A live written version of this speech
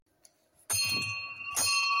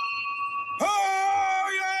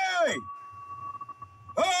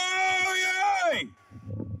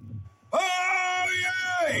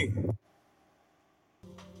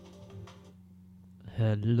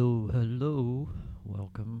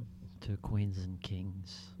to Queens and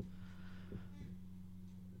Kings.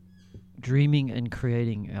 Dreaming and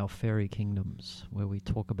creating our fairy kingdoms, where we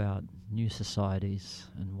talk about new societies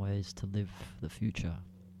and ways to live the future.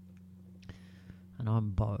 And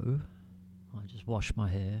I'm Boh. I just washed my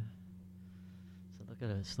hair. So look at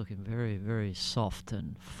it, it's looking very, very soft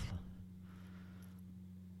and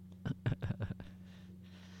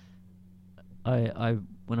I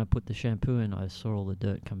when I put the shampoo in, I saw all the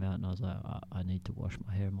dirt come out, and I was like, I need to wash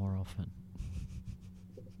my hair more often.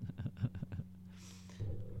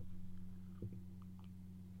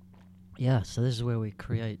 Yeah, so this is where we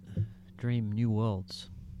dream new worlds.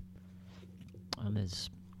 And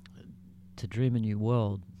to dream a new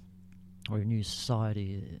world or a new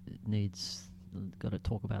society, got to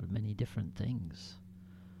talk about many different things.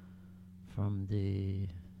 From the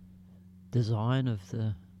design of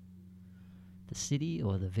the city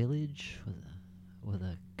or the village or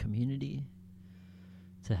the community,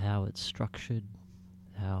 to how it's structured,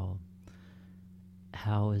 how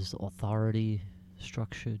is authority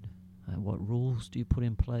structured, and what rules do you put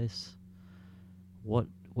in place, what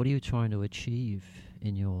are you trying to achieve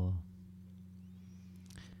in your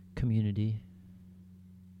community.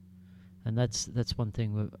 And that's one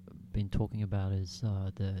thing we've been talking about, is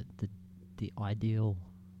the ideal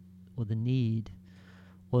or the need,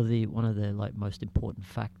 or one of the most important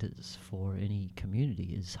factors for any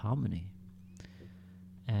community is harmony.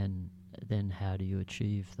 And then how do you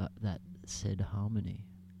achieve that said harmony?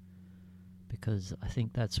 Because I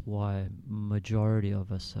think that's why majority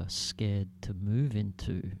of us are scared to move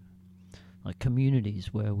into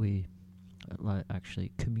communities where we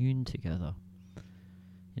actually commune together.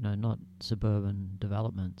 Not suburban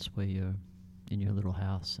developments where you're in your little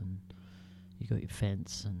house and you got your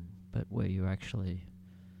fence, but where you're actually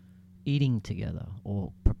eating together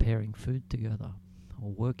or preparing food together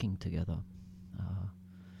or working together,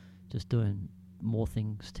 just doing more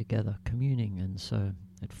things together, communing. And so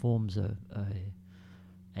it forms a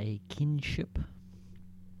kinship.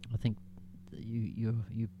 I think you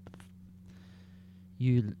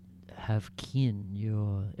have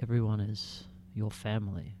kin. Everyone is your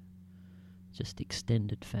family, just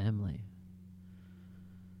extended family,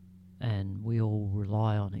 and we all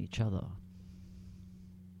rely on each other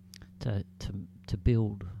to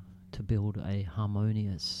build a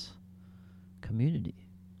harmonious community.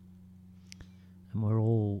 And we're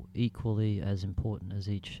all equally as important as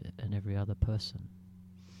each and every other person.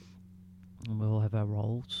 And we all have our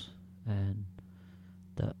roles, and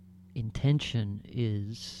the intention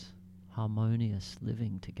is harmonious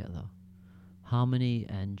living together. Harmony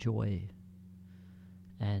and joy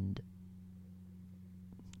and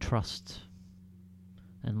trust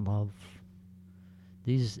and love.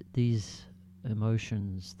 These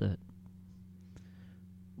emotions that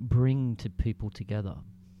bring people together.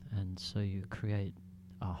 And so you create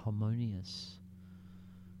a harmonious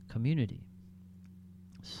community.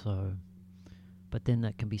 So, but then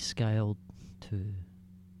that can be scaled to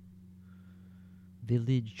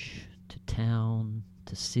village, to town,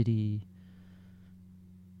 to city.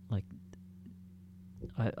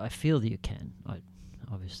 I feel that you can. I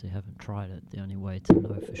obviously haven't tried it. The only way to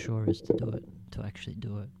know for sure is to actually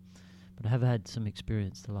do it. But I have had some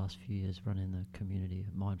experience the last few years running the community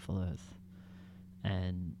of Mindful Earth,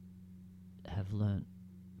 and have learnt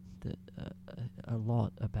a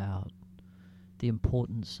lot about the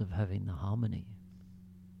importance of having the harmony.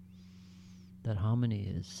 That harmony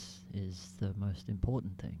is the most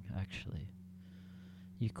important thing, actually.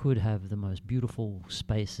 You could have the most beautiful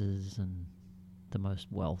spaces and the most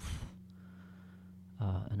wealth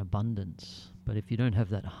and abundance, but if you don't have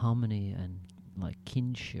that harmony and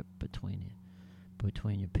kinship between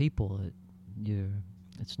your people,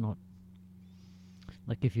 it's not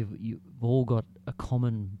if you've all got a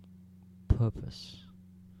common purpose,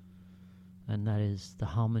 and that is the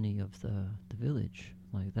harmony of the village.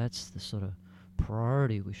 That's the sort of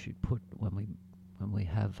priority we should put when we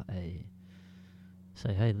have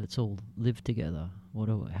say, hey, let's all live together.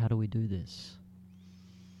 How do we do this?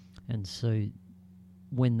 And so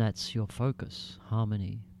when that's your focus,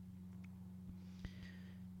 harmony,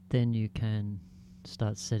 then you can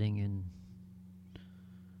start setting in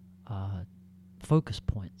focus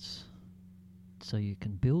points, so you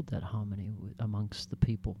can build that harmony amongst the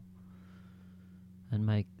people and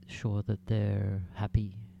make sure that they're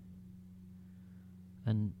happy.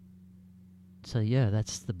 And so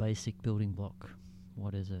that's the basic building block.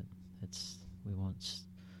 What is it? We want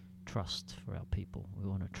trust for our people. We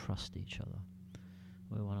want to trust each other.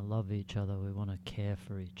 We want to love each other. We want to care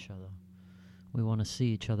for each other. We want to see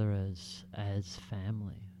each other as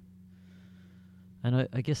family. And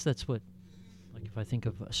I guess that's what like if I think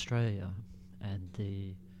of Australia and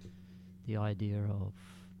the idea of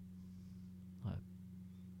like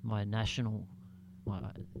my national, my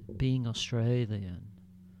being Australian,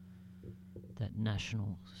 that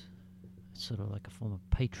national sort of like a form of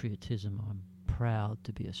patriotism. I'm proud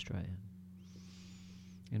to be Australian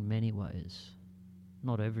in many ways,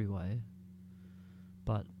 not every way,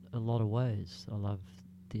 but a lot of ways. I love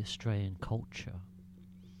the Australian culture.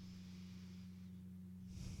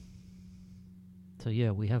 So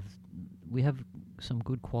yeah, we have some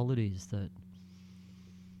good qualities that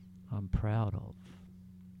I'm proud of.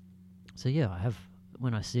 So yeah, I have,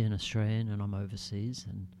 when I see an Australian and I'm overseas,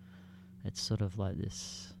 and it's sort of like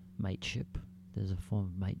this mateship. There's a form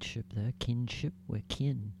of mateship there, kinship. We're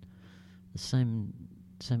kin, the same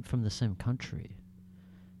from the same country,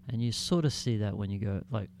 and you sort of see that when you go,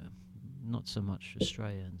 like, not so much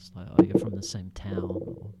Australians, like, oh, you're from the same town,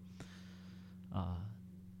 or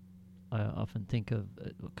I often think of,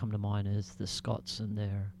 what come to mind is the Scots and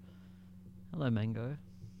their, hello Mango,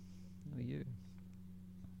 how are you?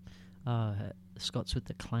 The Scots with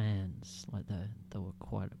the clans, like they were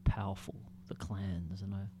quite powerful, the clans,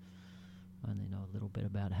 and I only know a little bit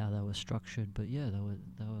about how they were structured, but yeah, they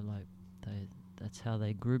were like, that's how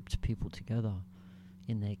they grouped people together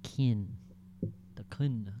in their kin, the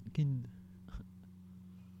kin.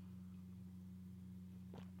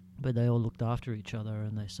 But they all looked after each other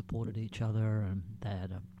and they supported each other, and they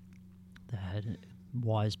had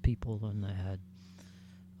wise people, and they had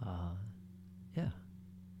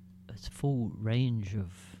it's a full range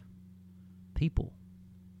of people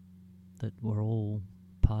that were all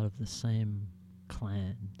part of the same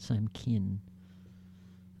clan, same kin,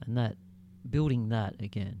 and that building that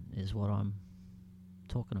again is what I'm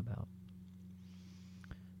talking about.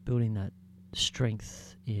 Building that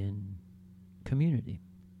strength in community.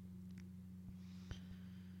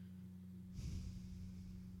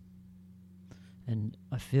 And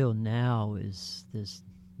I feel now there's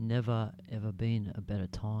never ever been a better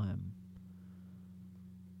time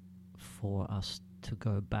for us to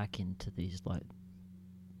go back into these like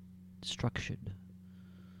structured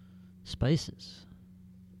spaces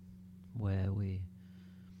where we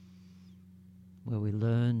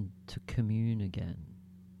learn to commune again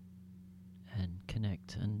and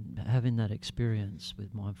connect, and having that experience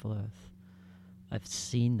with Mindful Earth, I've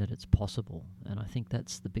seen that it's possible, and I think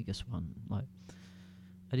that's the biggest one. Like,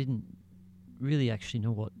 I didn't really actually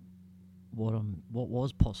know what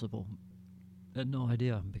was possible. I had no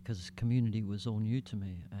idea, because community was all new to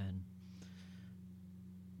me,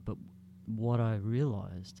 but what I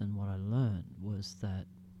realized and what I learned was that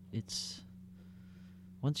it's,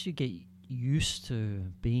 once you get used to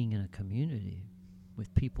being in a community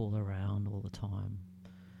with people around all the time,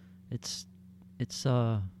 it's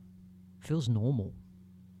feels normal,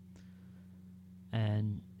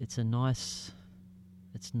 and it's nice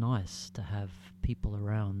to have people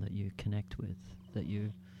around that you connect with, that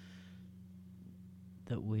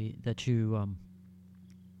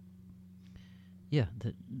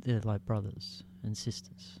they're like brothers and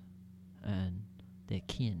sisters, and they're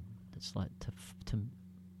kin. It's like to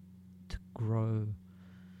grow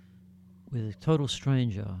with a total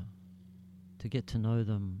stranger, to get to know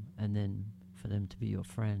them, and then for them to be your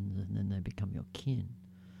friends, and then they become your kin.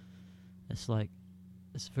 It's like,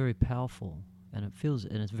 it's very powerful, and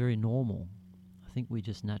it's very normal. I think we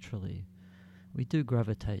just naturally, we do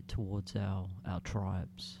gravitate towards our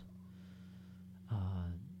tribes.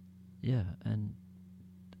 And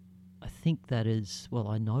I think that is, well,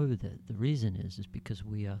 I know that the reason is because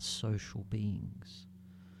we are social beings.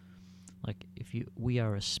 Like, we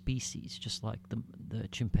are a species, just like the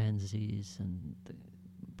chimpanzees and the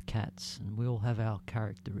cats, and we all have our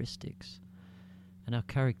characteristics. And our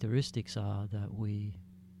characteristics are that we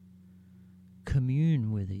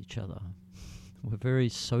commune with each other. We're very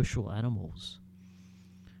social animals.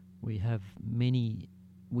 We have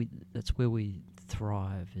that's where we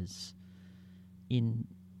thrive, is in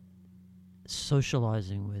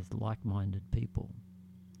socializing with like-minded people,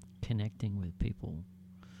 connecting with people,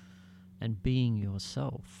 and being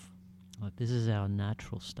yourself. Like, this is our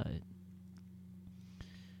natural state,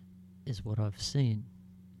 is what I've seen.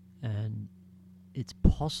 And it's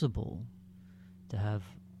possible to have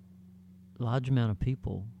a large amount of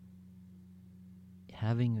people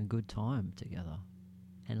having a good time together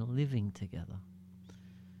and living together.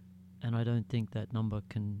 And I don't think that number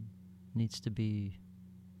needs to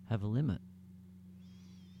have a limit.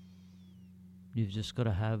 You've just got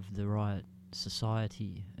to have the right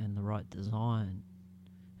society and the right design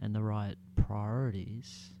and the right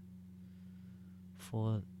priorities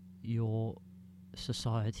for your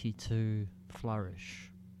society to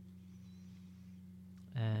flourish.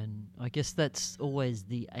 guess that's always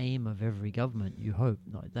the aim of every government. You hope,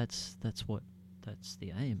 no, that's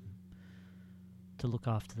the aim, to look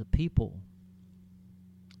after the people.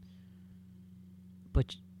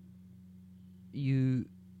 But you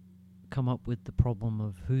come up with the problem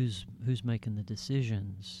of who's making the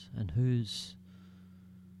decisions and who's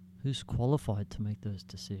qualified to make those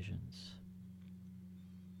decisions.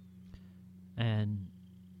 And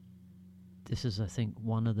this is, I think,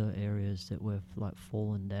 one of the areas that we've like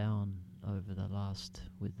fallen down over the last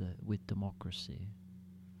with democracy,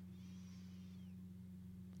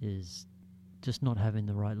 is just not having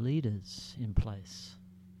the right leaders in place,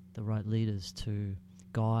 the right leaders to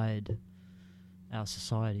guide our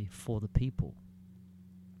society for the people.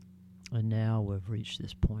 And now we've reached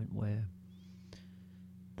this point where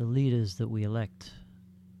the leaders that we elect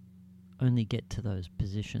only get to those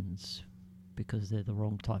positions because they're the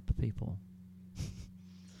wrong type of people.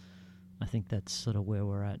 I think that's sort of where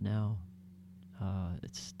we're at now.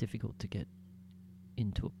 It's difficult to get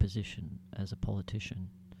into a position as a politician,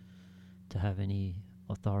 to have any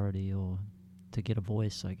authority or to get a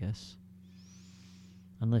voice, I guess.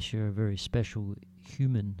 Unless you're a very special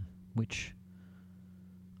human, which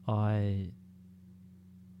I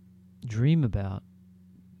dream about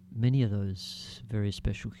many of those very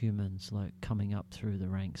special humans, like coming up through the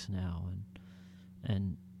ranks now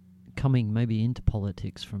and coming maybe into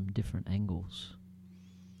politics from different angles,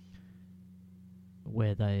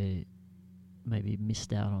 where they maybe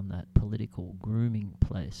missed out on that political grooming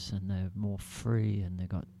place and they're more free and they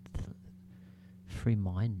got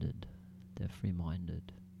free-minded. They're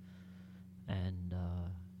free-minded. And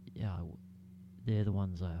they're the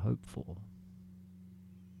ones I hope for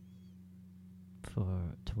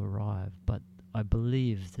to arrive. But I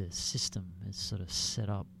believe the system is sort of set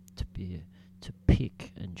up to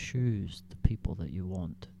pick and choose the people that you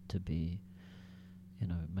want to be,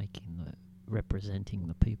 representing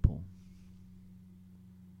the people.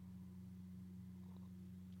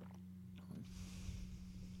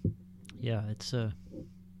 Yeah, it's a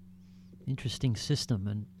interesting system,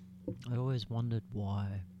 and I always wondered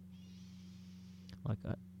why. Like,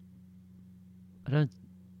 I don't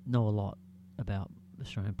know a lot about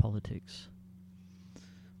Australian politics,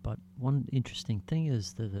 but one interesting thing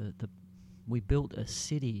is that we built a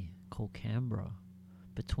city called Canberra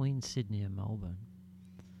between Sydney and Melbourne.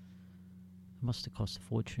 It must have cost a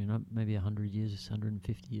fortune, maybe 100 years,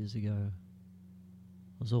 150 years ago.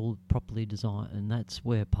 It was all properly designed, and that's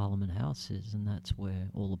where Parliament House is, and that's where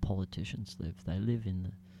all the politicians live. They live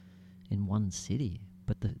in one city.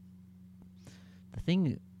 But the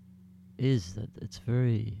thing is that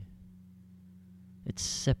it's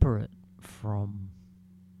separate from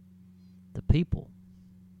the people,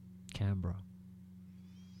 Canberra.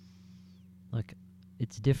 Like,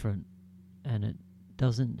 it's different, and it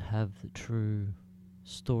doesn't have the true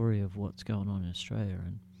story of what's going on in Australia.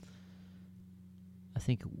 And I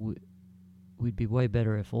think we'd be way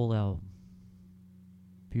better if all our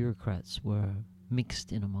bureaucrats were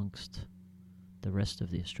mixed in amongst the rest of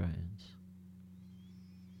the Australians.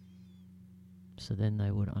 So then they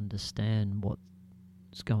would understand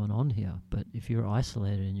what's going on here. But if you're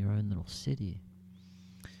isolated in your own little city,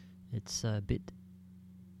 it's a bit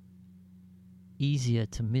easier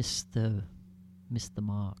to miss the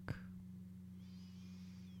mark.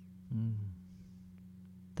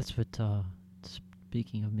 That's what,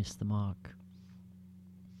 speaking of miss the mark,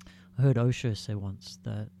 I heard Osho say once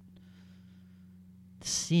that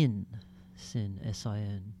sin,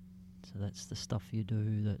 S-I-N, so that's the stuff you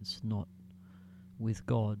do that's not with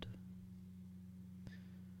God.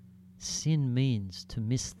 Sin means to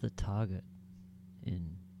miss the target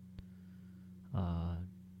in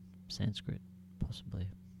Sanskrit, possibly.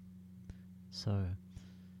 So,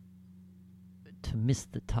 to miss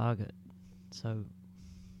the target. So,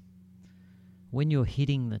 when you're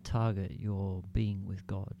hitting the target, you're being with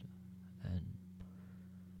God. And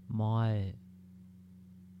my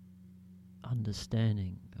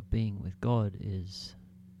understanding of being with God is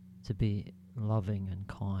to be loving and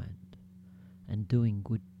kind and doing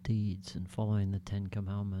good deeds and following the 10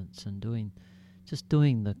 Commandments and doing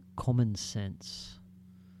the common sense,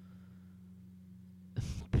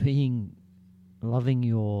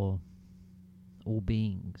 loving all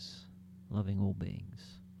beings.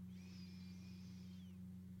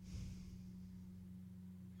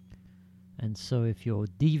 And so if you're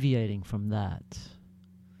deviating from that,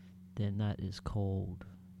 then that is called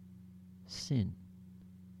sin.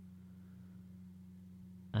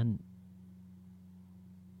 And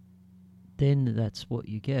then that's what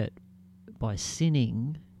you get. By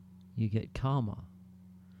sinning, you get karma.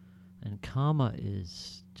 And karma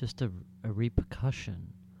is just a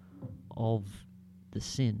repercussion of the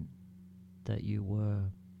sin that you were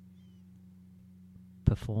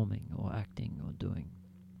performing or acting or doing.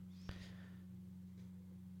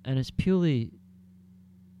 And it's purely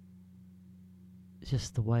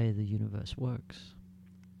just the way the universe works.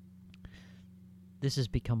 This has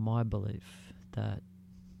become my belief, that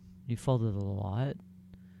you follow the light,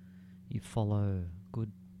 you follow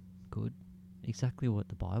good, exactly what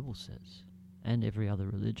the Bible says, and every other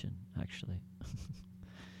religion, actually.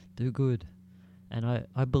 Do good. And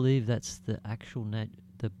I believe that's the actual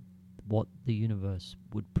what the universe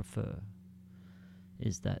would prefer,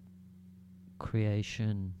 is that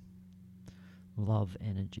creation, love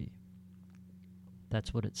energy.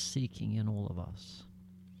 That's what it's seeking in all of us.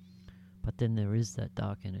 But then there is that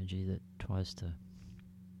dark energy that tries to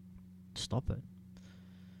stop it.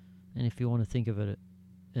 And if you want to think of it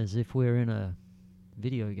as if we're in a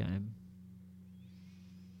video game,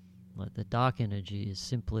 like the dark energy is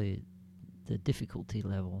simply the difficulty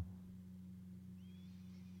level.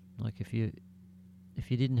 Like if you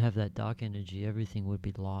didn't have that dark energy, everything would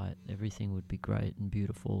be light, everything would be great and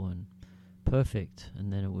beautiful and perfect,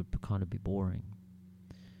 and then it would kind of be boring.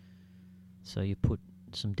 So you put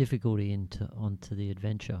some difficulty onto the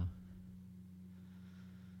adventure.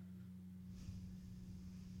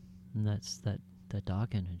 And that's that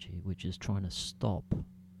dark energy which is trying to stop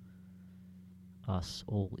us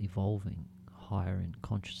all evolving higher in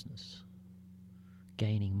consciousness,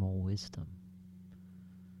 gaining more wisdom,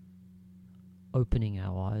 opening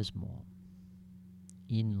our eyes more,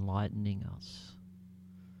 enlightening us,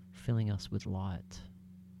 filling us with light,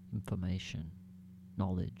 information,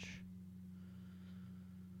 knowledge.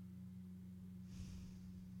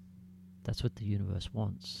 That's what the universe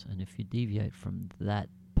wants. And if you deviate from that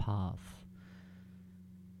path,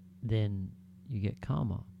 then you get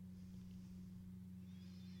karma.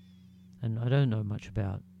 And I don't know much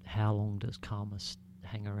about how long does karma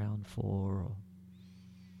hang around for,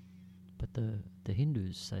 but the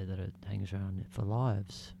Hindus say that it hangs around for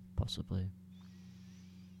lives, possibly.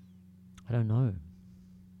 I don't know.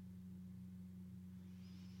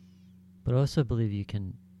 But I also believe you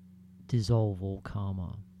can dissolve all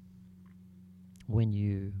karma when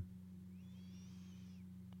you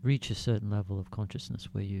reach a certain level of consciousness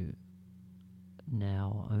where you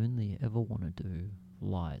now only ever want to do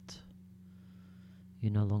light. You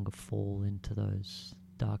no longer fall into those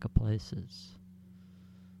darker places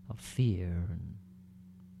of fear and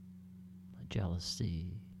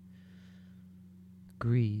jealousy,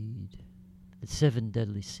 greed, the 7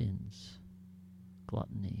 deadly sins,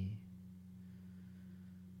 gluttony.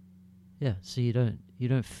 Yeah, so you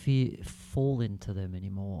don't fall into them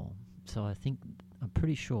anymore. So I'm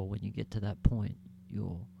pretty sure when you get to that point,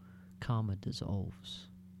 your karma dissolves.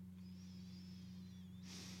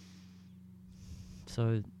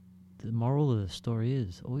 So the moral of the story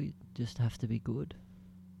is, you just have to be good.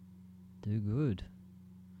 Do good.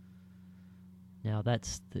 Now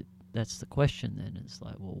that's the question then. It's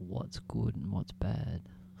like, well, what's good and what's bad?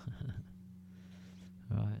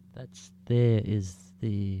 Right. There is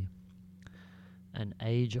an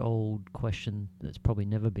age-old question that's probably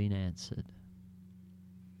never been answered.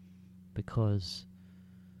 Because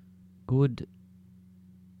good,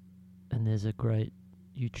 and there's a great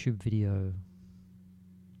YouTube video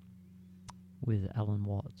with Alan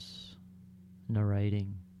Watts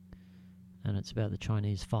narrating, and it's about the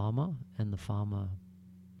Chinese farmer, and the farmer,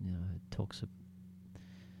 talks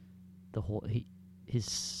his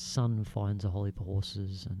son finds a whole heap of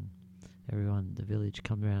horses, and everyone in the village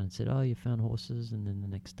come around and said, "Oh, you found horses," and then the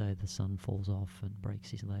next day the son falls off and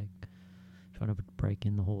breaks his leg trying to break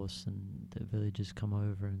in the horse, and the villagers come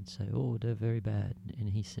over and say, "Oh, they're very bad," and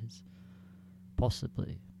he says,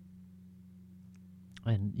 "Possibly."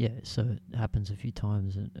 And yeah, so it happens a few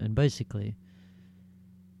times, and basically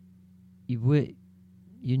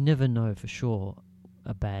you never know for sure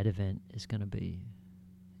a bad event is going to be,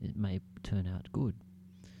 it may turn out good,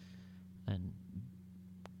 and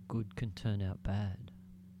good can turn out bad.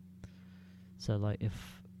 So like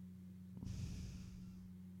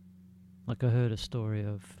I heard a story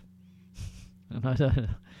of, and I don't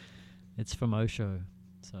know, it's from Osho,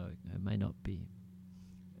 so it may not be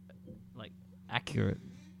accurate.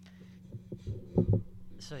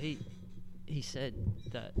 So he said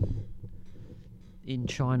that in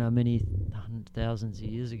China many thousands of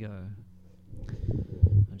years ago,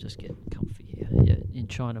 I'm just getting comfy here. Yeah, in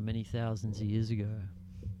China many thousands of years ago,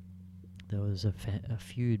 there was a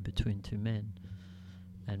feud between two men,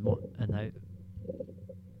 and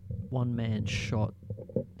one man shot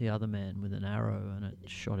the other man with an arrow, and it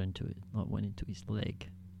went into his leg,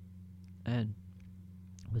 and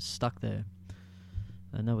was stuck there.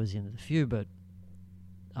 And that was the end of the feud, but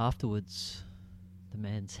afterwards, the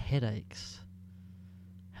man's headaches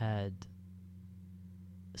had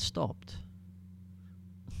stopped.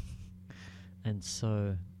 And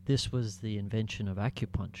so this was the invention of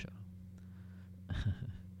acupuncture.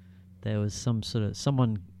 There was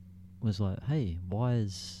someone was like, hey, why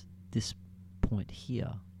is this point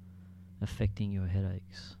here affecting your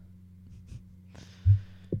headaches?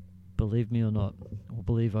 Believe me or not, or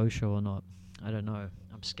believe Osho or not, I don't know.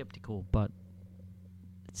 I'm skeptical, but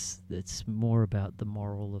it's more about the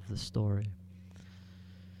moral of the story.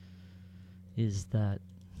 Is that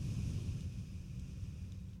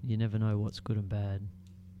you never know what's good and bad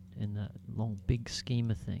in that long, big scheme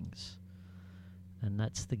of things. And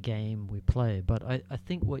that's the game we play. But I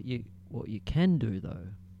think what you can do, though,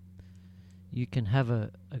 you can have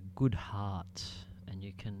a good heart, and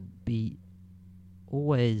you can be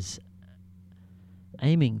always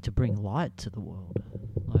aiming to bring light to the world.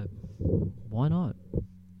 Like, why not?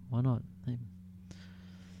 Why not?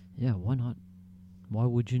 Yeah, why not? Why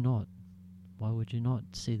would you not? Why would you not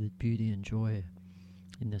see the beauty and joy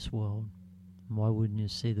in this world? Why wouldn't you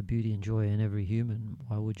see the beauty and joy in every human?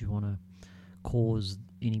 Why would you want to cause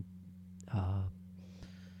any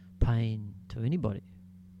pain to anybody?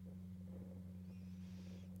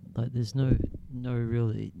 Like, there's no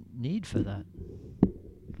really need for that.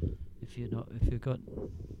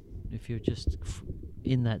 If you're just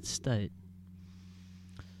in that state.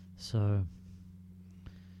 So,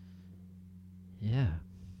 yeah.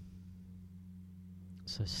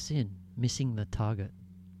 So sin, missing the target,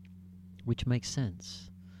 which makes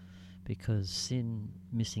sense, because sin,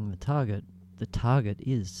 missing the target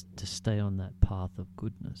is to stay on that path of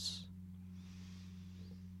goodness.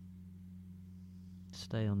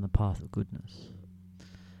 Stay on the path of goodness.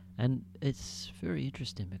 And it's very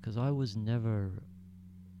interesting because I was never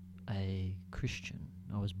a Christian.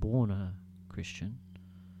 I was born a Christian,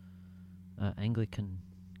 Anglican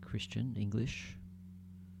Christian, English,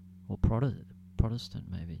 or Protestant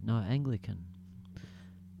maybe. No, Anglican.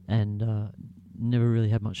 And never really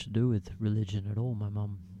had much to do with religion at all. My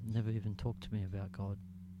mum never even talked to me about God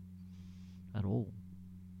at all.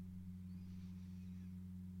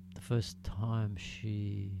 The first time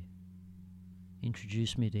she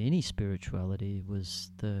introduced me to any spirituality was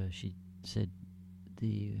she said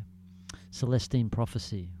the Celestine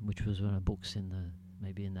Prophecy, which was one of the books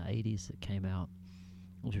maybe in the 80s that came out.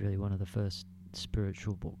 It was really one of the first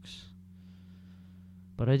spiritual books.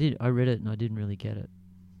 But I read it and I didn't really get it.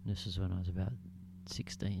 This is when I was about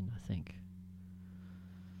 16, I think.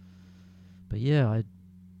 But yeah,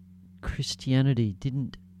 Christianity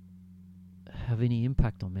didn't have any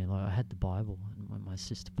impact on me. Like, I had the Bible, and when my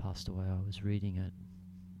sister passed away, I was reading it,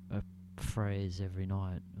 a phrase every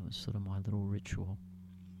night. It was sort of my little ritual,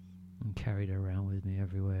 and carried it around with me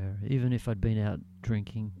everywhere. Even if I'd been out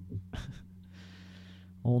drinking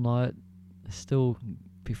all night, still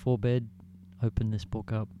before bed, open this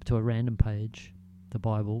book up to a random page, the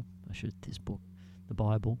Bible. The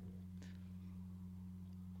Bible.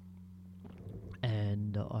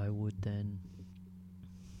 And I would then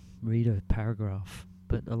read a paragraph.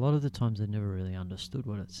 But a lot of the times I never really understood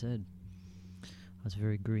what it said. I was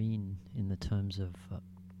very green in the terms of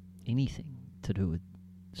anything to do with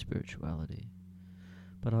spirituality.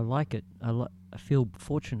 But I like it. I feel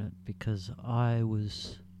fortunate because I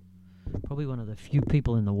was probably one of the few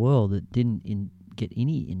people in the world that didn't get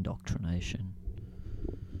any indoctrination.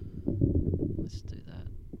 Let's do that.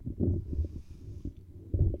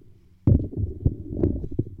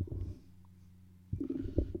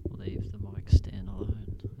 Leave the mic stand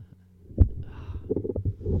alone.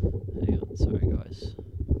 Hang on, sorry guys.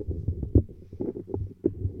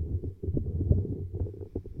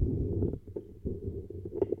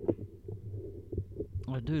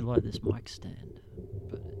 I do like this mic stand,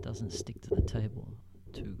 but it doesn't stick to the table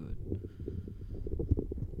too good.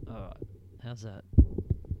 Alright, how's that?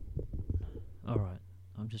 Alright,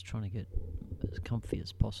 I'm just trying to get as comfy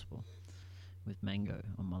as possible with Mango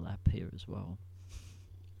on my lap here as well.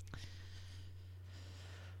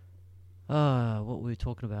 What were we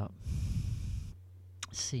talking about?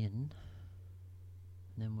 Sin.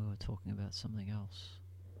 And then we were talking about something else.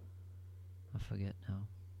 I forget now.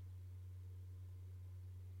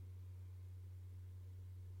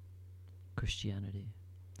 Christianity.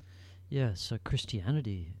 Yeah, so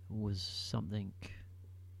Christianity was something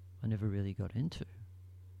I never really got into.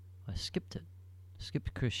 I skipped it.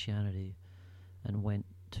 Skipped Christianity and went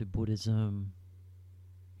to Buddhism,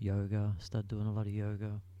 yoga, started doing a lot of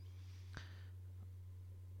yoga.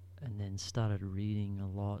 And then started reading a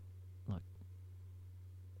lot, like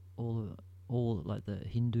all all like the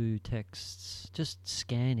Hindu texts, just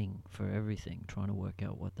scanning for everything, trying to work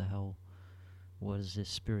out what the hell was this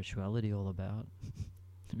spirituality all about.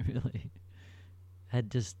 Really had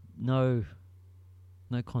just no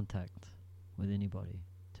contact with anybody,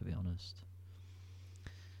 to be honest.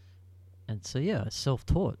 And so yeah,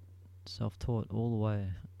 self-taught all the way.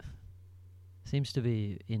 Seems to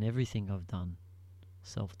be in everything I've done,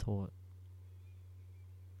 self-taught.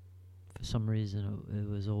 For some reason, it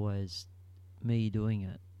was always me doing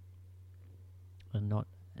it, and not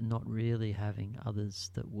really having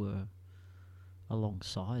others that were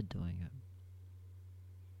alongside doing it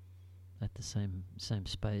at the same same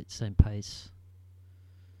pace.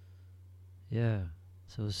 Yeah,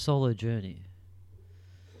 so it was a solo journey,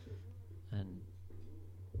 and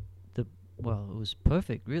it was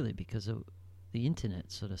perfect really, because the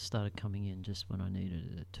internet sort of started coming in just when I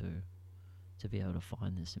needed it to be able to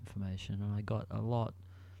find this information, and I got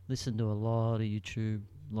listened to a lot of YouTube,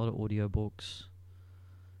 a lot of audiobooks,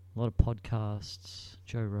 a lot of podcasts.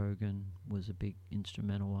 Joe Rogan was a big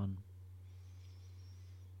instrumental one.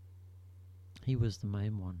 He was the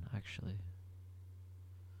main one, actually.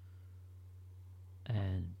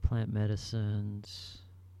 And plant medicines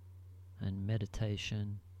and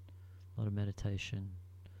meditation, a lot of meditation.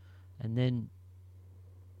 And then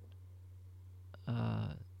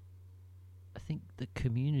I think the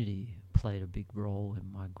community played a big role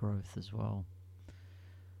in my growth as well,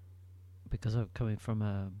 because I'm coming from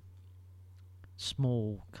a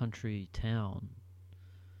small country town.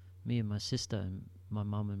 Me and my sister and my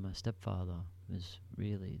mum and my stepfather was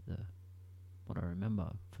really what I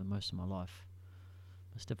remember for most of my life.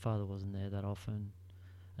 My stepfather wasn't there that often,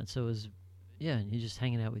 and so it was, and you're just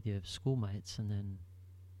hanging out with your schoolmates, and then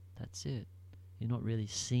that's it. You're not really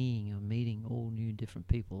seeing or meeting all new different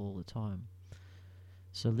people all the time.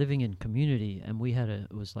 So living in community, and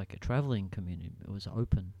it was like a traveling community. It was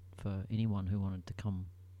open for anyone who wanted to come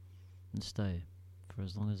and stay for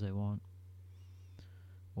as long as they want,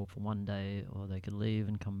 or for one day, or they could leave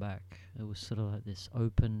and come back. It was sort of like this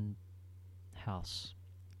open house.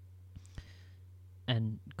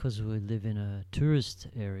 And because we live in a tourist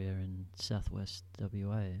area in southwest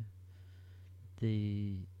WA,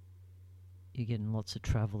 you're getting lots of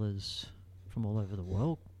travellers from all over the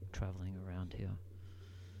world travelling around here.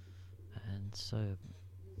 And so,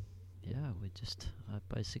 I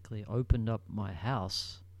basically opened up my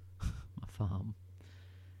house, my farm,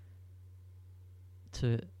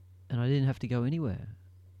 and I didn't have to go anywhere.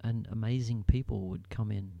 And amazing people would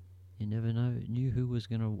come in. You never knew who was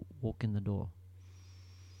going to walk in the door.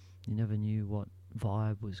 You never knew what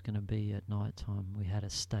vibe was going to be at night time. We had a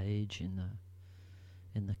stage in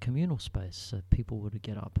the communal space, so people would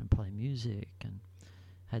get up and play music, and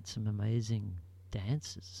had some amazing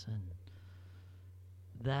dances. And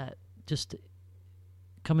that, just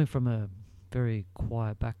coming from a very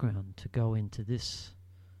quiet background, to go into this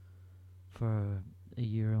for a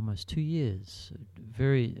year, almost 2 years,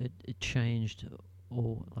 it changed.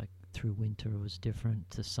 All, like, through winter it was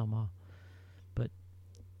different to summer, but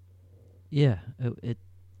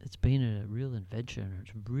it's been a real adventure, and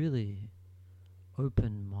it's really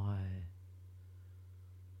opened my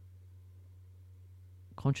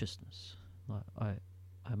consciousness. Like,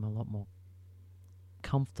 I'm a lot more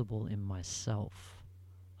comfortable in myself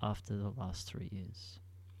after the last 3 years.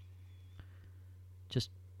 Just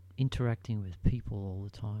interacting with people all the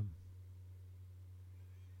time.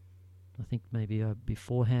 I think maybe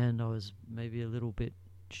beforehand I was maybe a little bit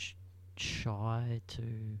shy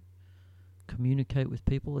to communicate with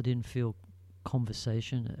people. I didn't feel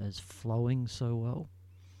conversation as flowing so well.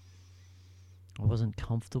 I wasn't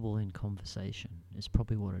comfortable in conversation, is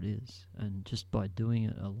probably what it is. And just by doing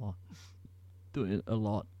it a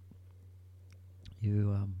lot,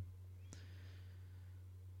 you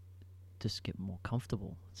just get more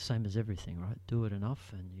comfortable. Same as everything, right? Do it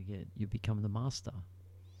enough and you become the master.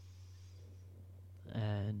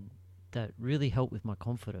 And that really helped with my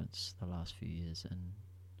confidence the last few years,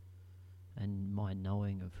 and my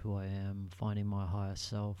knowing of who I am, finding my higher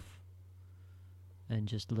self, and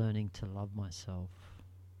just learning to love myself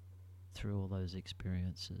through all those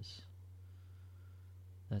experiences.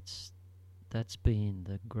 That's been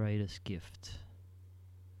the greatest gift,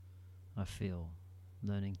 I feel,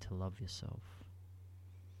 learning to love yourself.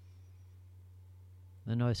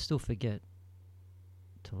 And I still forget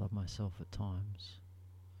to love myself at times.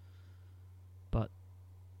 But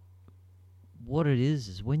what it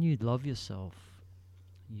is when you love yourself,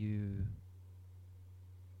 you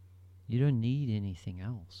don't need anything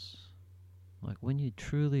else. Like, when you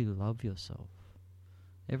truly love yourself,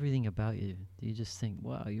 everything about you just think,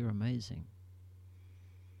 wow, you're amazing.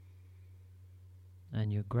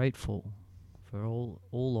 and you're grateful for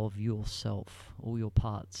all of yourself, all your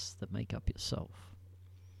parts that make up yourself,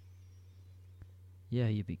 yeah,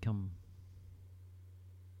 you become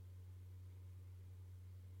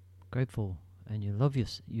grateful, and you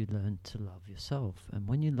learn to love yourself. And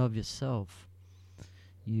when you love yourself,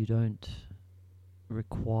 you don't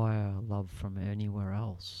require love from anywhere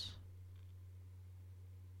else.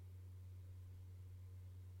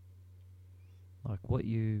 Like, what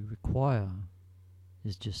you require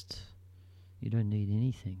is just, you don't need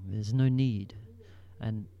anything. There's no need,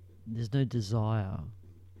 and there's no desire.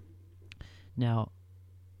 Now,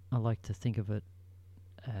 I like to think of it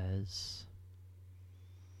as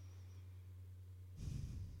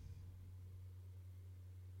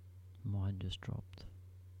mine just dropped.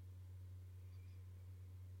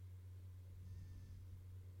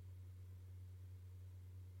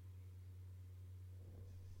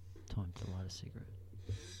 Time to light a cigarette.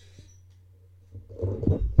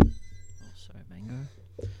 Oh, sorry, Mango.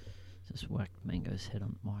 Just whacked Mango's head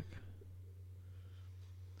on the mic.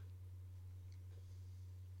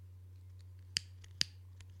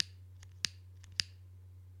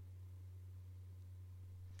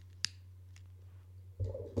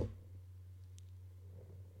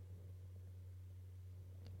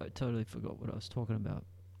 I totally forgot what I was talking about.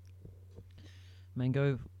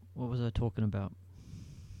 Mango, what was I talking about?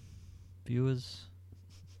 Viewers?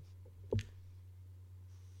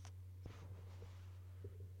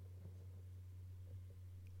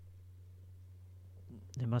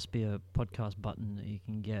 There must be a podcast button that you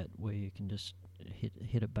can get where you can just hit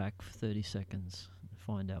it back for 30 seconds and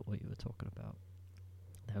find out what you were talking about.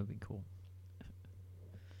 That would be cool.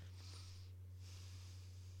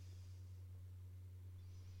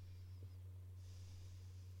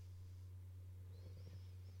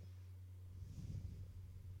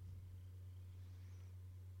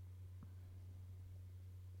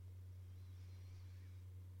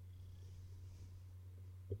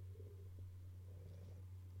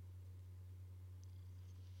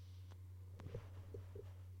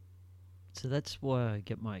 So that's why I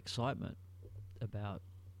get my excitement about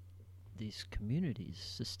these communities,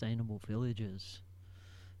 sustainable villages,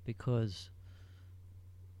 because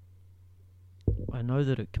I know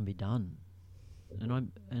that it can be done,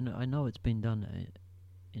 and I know it's been done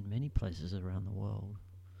in many places around the world,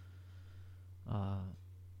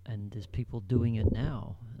 and there's people doing it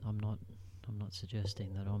now. I'm not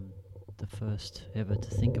suggesting that I'm the first ever to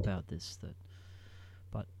think about this,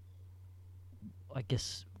 but I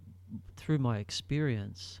guess through my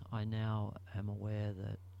experience, I now am aware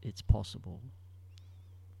that it's possible.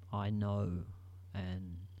 I know,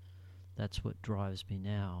 and that's what drives me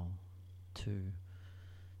now to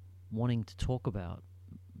wanting to talk about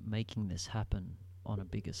making this happen on a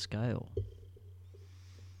bigger scale.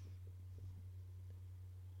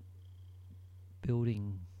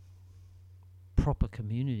 Building proper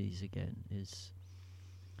communities again is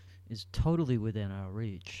totally within our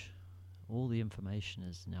reach. All the information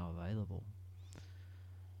is now available.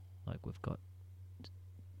 Like, we've got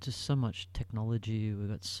just so much technology, we've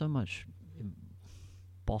got so much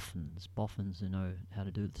boffins who know how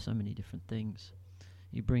to do so many different things.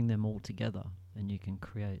 You bring them all together and you can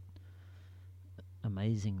create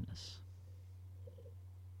amazingness.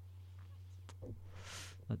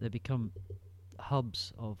 Like, they become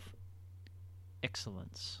hubs of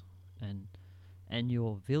excellence, and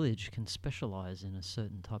your village can specialize in a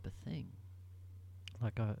certain type of thing.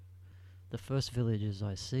 Like, the first villages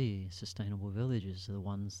I see, sustainable villages, are the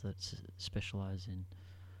ones that specialize in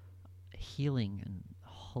healing and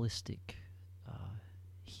holistic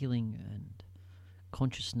healing and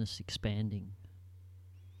consciousness expanding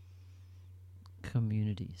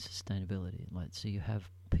community sustainability. Like, so you have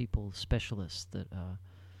people, specialists that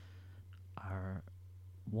are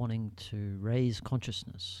wanting to raise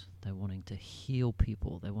consciousness. They're wanting to heal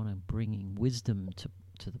people. They want to bring wisdom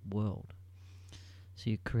to the world. So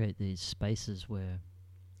you create these spaces where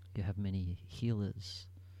you have many healers,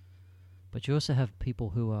 but you also have people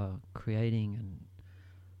who are creating and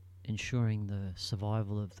ensuring the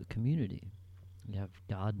survival of the community. You have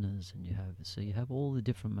gardeners, and you have all the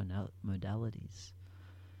different modalities.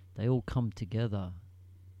 They all come together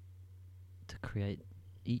to create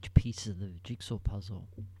each piece of the jigsaw puzzle.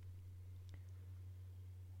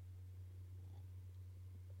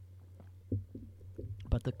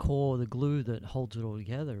 But the core, the glue that holds it all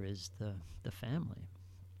together is the family.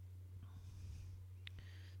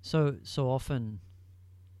 So often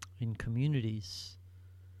in communities,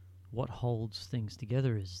 what holds things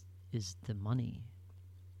together is the money.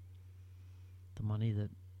 The money that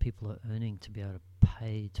people are earning to be able to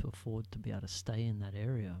pay to afford to be able to stay in that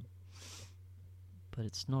area. But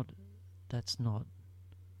it's not. That's not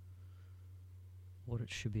what it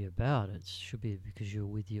should be about. It should be because you're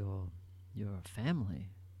with your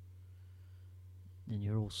family, and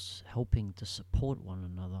you're all helping to support one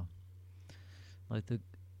another. Like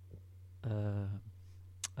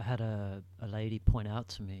I had a lady point out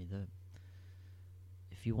to me that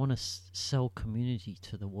if you want to sell community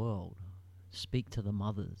to the world, speak to the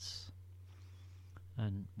mothers.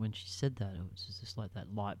 And when she said that, it was just like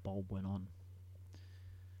that light bulb went on.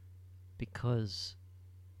 Because,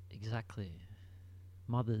 exactly,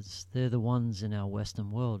 mothers, they're the ones in our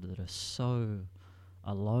Western world that are so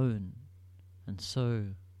alone and so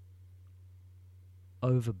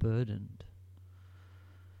overburdened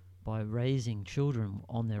by raising children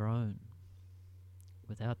on their own.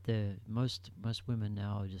 Without their most women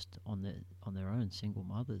now are just on their own, single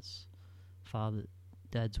mothers.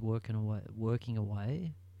 Dad's working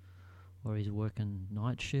away, or he's working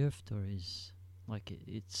night shift, or he's like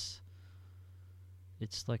it's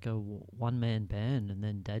like a one-man band, and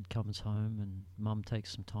then dad comes home and mum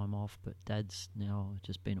takes some time off, but dad's now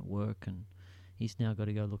just been at work and he's now got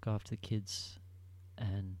to go look after the kids,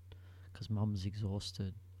 and because mum's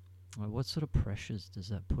exhausted. Like, what sort of pressures does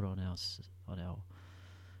that put on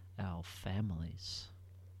our families?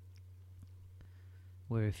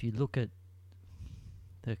 Where if you look at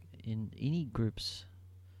in any groups,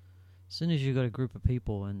 as soon as you've got a group of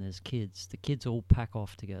people and there's kids, the kids all pack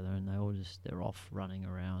off together and they're off running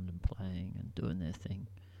around and playing and doing their thing.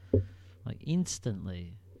 Like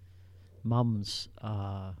instantly, mums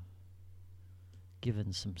are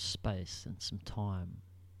given some space and some time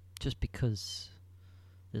just because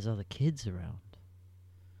there's other kids around.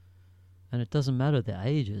 And it doesn't matter their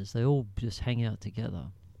ages, they all just hang out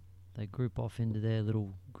together. They group off into their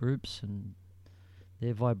little groups and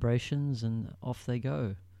their vibrations, and off they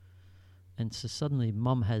go. And so suddenly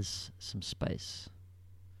mum has some space.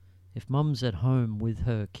 If mum's at home with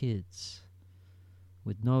her kids,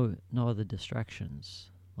 with no other distractions,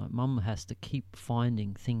 like mum has to keep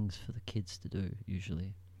finding things for the kids to do,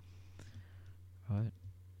 usually. Right?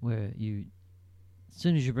 Where as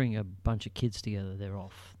soon as you bring a bunch of kids together, they're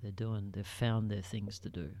off. They've found their things to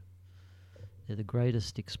do. They're the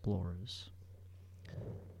greatest explorers.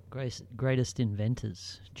 Greatest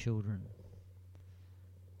inventors, children.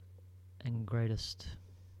 And greatest,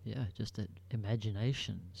 just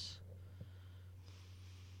imaginations.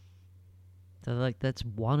 So that's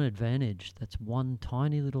one advantage. That's one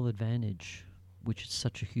tiny little advantage, which is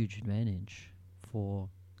such a huge advantage for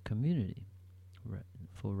community,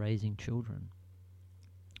 for raising children.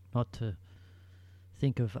 Not to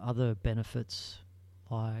think of other benefits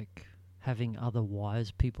like having other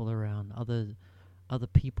wise people around, other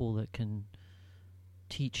people that can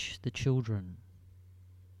teach the children,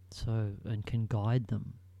 and can guide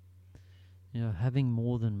them. Having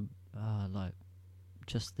more than like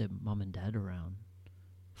just their mum and dad around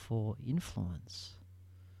for influence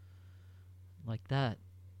like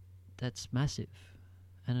that's massive.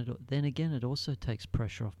 And then again, it also takes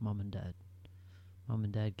pressure off mum and dad. Mum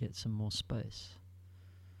and dad get some more space.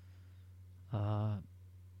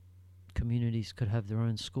 Communities could have their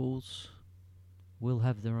own schools, will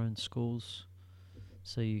have their own schools,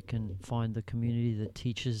 so you can find the community that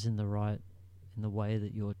teaches in the way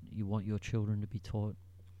that you want your children to be taught.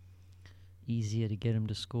 Easier to get them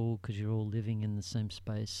to school because you're all living in the same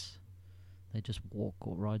space. They just walk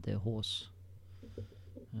or ride their horse.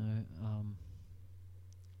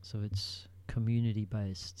 So it's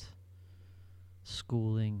community-based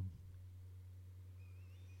schooling.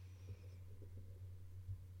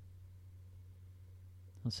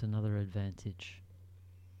 That's another advantage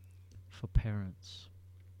for parents.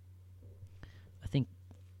 I think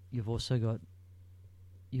you've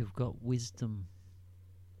got wisdom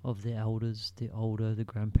of the elders, the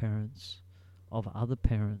grandparents, of other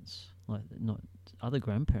parents, like not other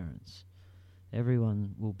grandparents.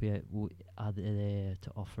 Everyone are there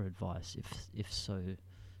to offer advice if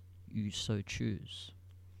you so choose.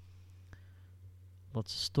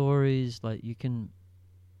 Lots of stories, like you can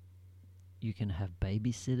have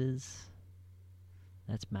babysitters.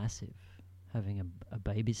 That's massive. Having a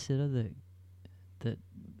babysitter that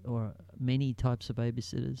or many types of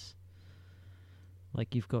babysitters.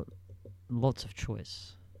 Like you've got lots of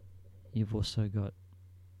choice. You've also got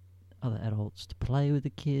other adults to play with the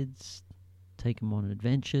kids, take them on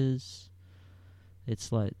adventures.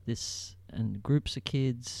 It's like this, and groups of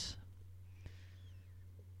kids.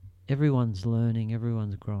 Everyone's learning,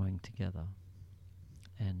 everyone's growing together.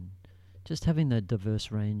 And just having that diverse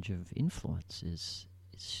range of influence is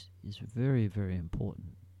very, very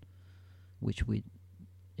important, which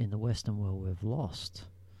in the Western world we've lost.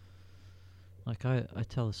 Like I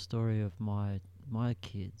tell a story of my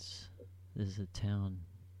kids. There's a town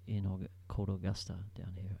called Augusta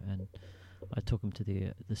down here, and I took them to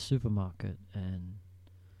the supermarket, and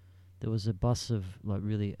there was a bus of like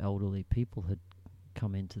really elderly people had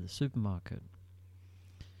come into the supermarket,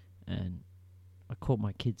 and I caught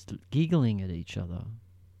my kids giggling at each other.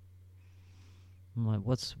 I'm like,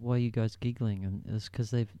 why are you guys giggling? And it's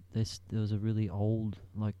because there was a really old,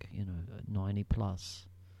 like, 90 plus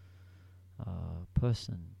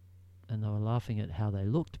person, and they were laughing at how they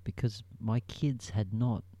looked because my kids had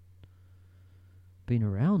not been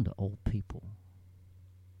around old people.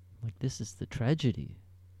 Like, this is the tragedy.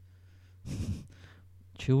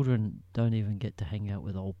 Children don't even get to hang out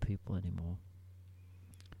with old people anymore.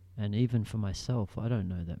 And even for myself, I don't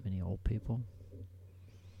know that many old people.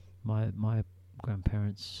 My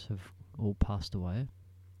grandparents have all passed away,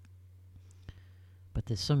 but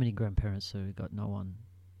there's so many grandparents who have got no one.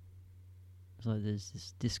 So there's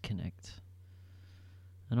this disconnect.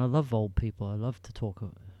 And I love old people. I love to talk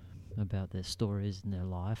about their stories and their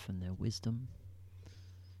life and their wisdom.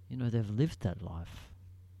 They've lived that life.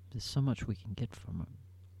 There's so much we can get from it.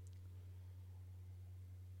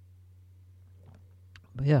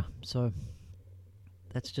 But yeah, so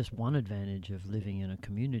that's just one advantage of living in a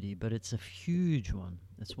community, but it's a huge one.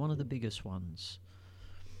 It's one of the biggest ones,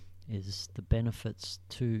 is the benefits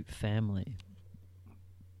to family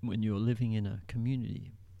when you're living in a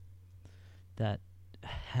community that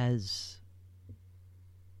has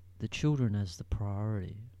the children as the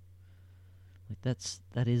priority. Like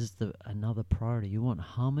that is another priority. You want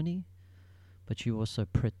harmony, but you also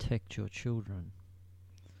protect your children.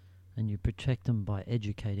 And you protect them by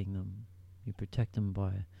educating them. You protect them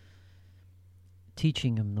by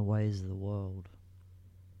teaching them the ways of the world.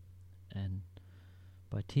 And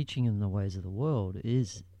by teaching them the ways of the world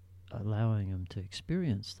is allowing them to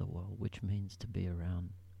experience the world, which means to be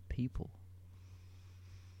around people.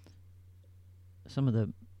 Some of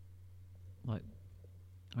the, like,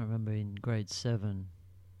 I remember in grade 7,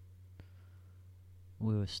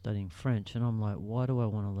 we were studying French, and I'm like, why do I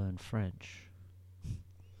want to learn French?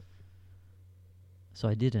 So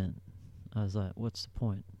I didn't. I was like, what's the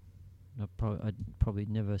point? I'd probably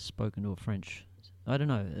never spoken to a French. I don't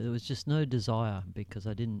know. There was just no desire because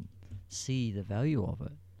I didn't see the value of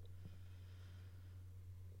it.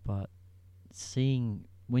 But seeing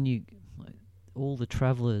all the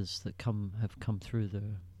travelers that have come through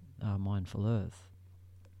the Mindful Earth,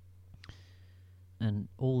 and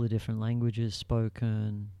all the different languages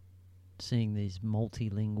spoken, seeing these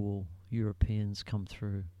multilingual Europeans come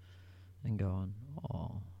through and going,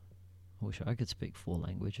 oh, I wish I could speak 4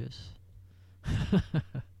 languages.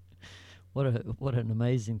 What an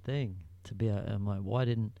amazing thing to be. I'm like,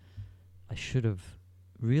 I should have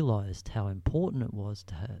realized how important it was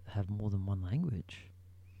to have more than one language.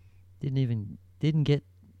 Didn't get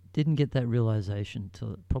that realization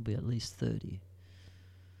till probably at least 30.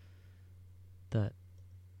 That,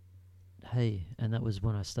 hey, and that was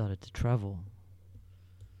when I started to travel.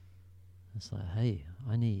 It's like, hey,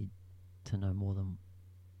 I need to know more than.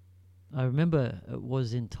 I remember it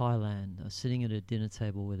was in Thailand. I was sitting at a dinner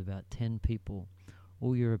table with about 10 people,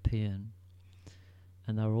 all European,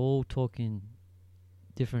 and they were all talking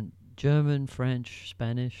different German, French,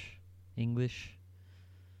 Spanish, English.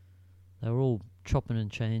 They were all chopping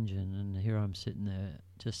and changing, and here I'm sitting there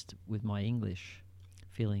just with my English,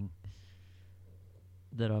 feeling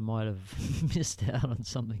that I might have missed out on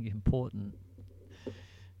something important.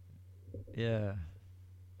 Yeah.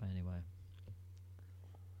 But anyway,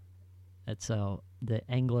 that's the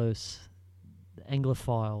Anglophiles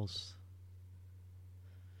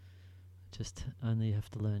just only have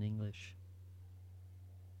to learn English.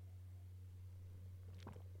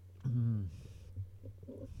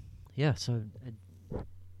 Yeah, so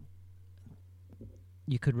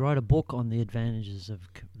you could write a book on the advantages of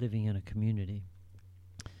living in a community.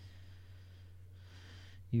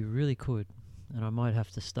 You really could, and I might have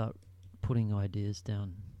to start putting ideas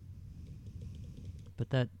down. But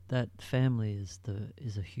that family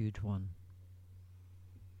is a huge one.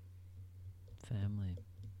 Family,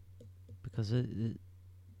 because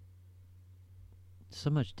so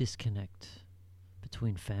much disconnect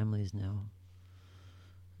between families now,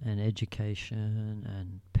 and education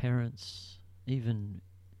and parents, even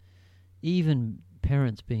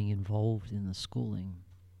parents being involved in the schooling.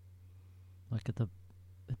 Like at the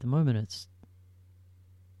moment, it's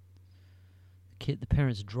the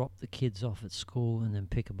parents drop the kids off at school and then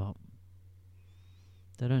pick them up.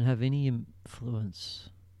 They don't have any influence,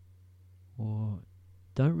 or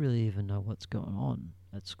don't really even know what's going on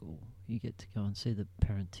at school. You get to go and see the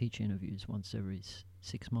parent-teacher interviews once every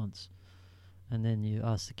 6 months, and then you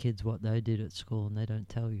ask the kids what they did at school and they don't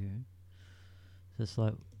tell you. So it's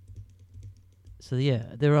like, so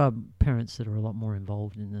yeah, there are parents that are a lot more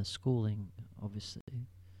involved in the schooling, obviously.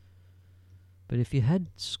 But if you had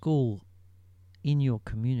school in your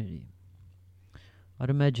community, I'd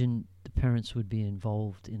imagine the parents would be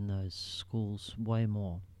involved in those schools way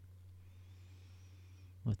more.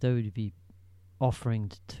 Like they would be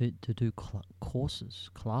offering to do classes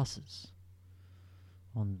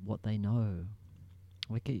on what they know.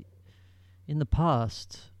 Like in the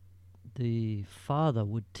past, the father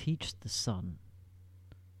would teach the son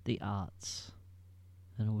the arts,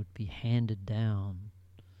 and it would be handed down.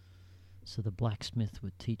 So the blacksmith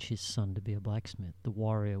would teach his son to be a blacksmith. The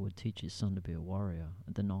warrior would teach his son to be a warrior.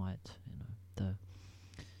 The knight,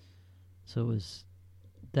 so it was.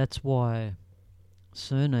 That's why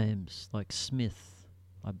surnames like Smith,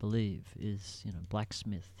 I believe, is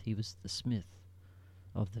blacksmith. He was the smith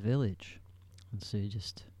of the village, and so he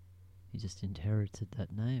just inherited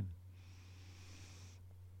that name.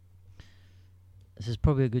 This is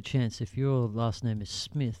probably a good chance. If your last name is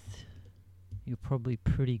Smith, you're probably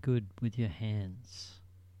pretty good with your hands,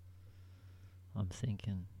 I'm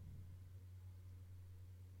thinking.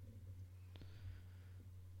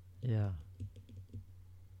 Yeah.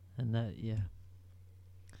 And that, yeah.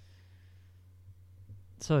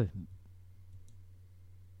 So,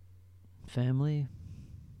 family,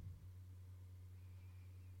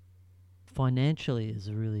 financially is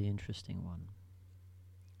a really interesting one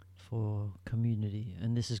for community,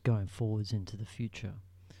 and this is going forwards into the future.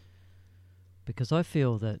 Because I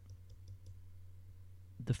feel that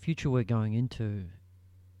the future we're going into,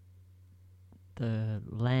 the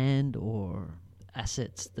land or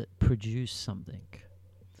assets that produce something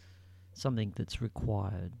that's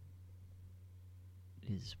required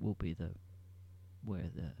will be the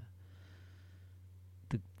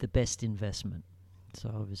best investment. So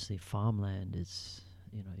obviously farmland is,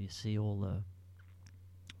 you see all the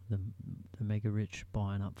mega rich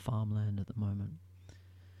buying up farmland at the moment,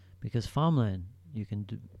 because farmland you can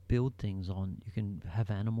build things on. You can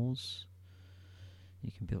have animals,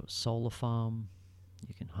 you can build a solar farm,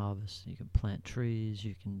 you can harvest, you can plant trees,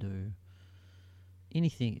 you can do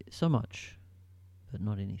anything, so much, but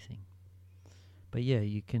not anything. But yeah,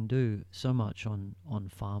 you can do so much on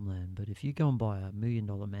farmland. But if you go and buy $1 million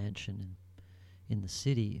mansion in the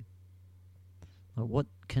city, like what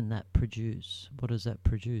can that produce? What does that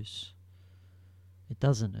produce? It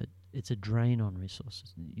doesn't. It's a drain on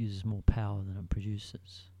resources. It uses more power than it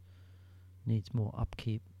produces. Needs more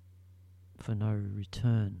upkeep for no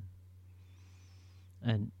return.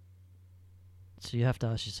 And so you have to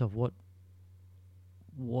ask yourself, what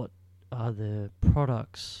are the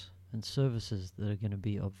products and services that are going to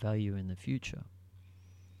be of value in the future?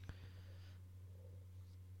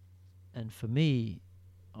 And for me,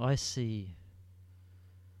 I see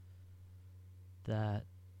that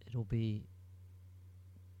it'll be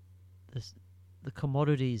the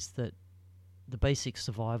commodities that, the basic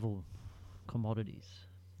survival commodities,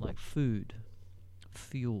 like food,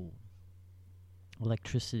 fuel,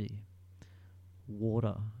 electricity,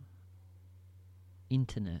 water,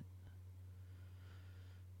 internet.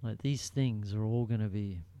 Like these things are all going to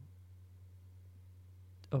be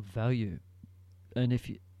of value. And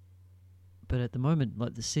but at the moment,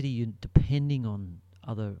 like the city, you're depending on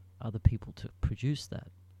other people to produce that.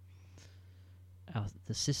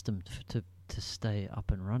 The system to stay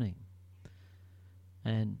up and running.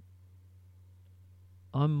 And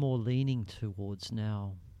I'm more leaning towards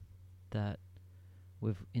now that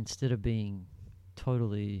instead of being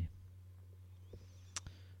totally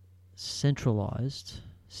centralized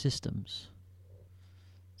systems,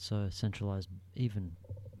 so centralized even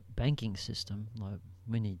banking system, like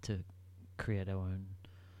we need to create our own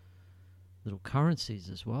little currencies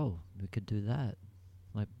as well. We could do that.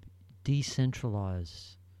 Like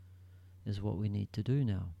decentralize is what we need to do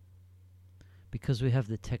now, because we have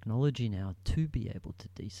the technology now to be able to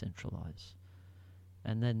decentralize,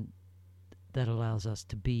 and then that allows us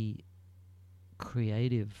to be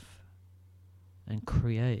creative and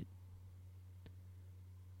create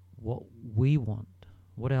what we want,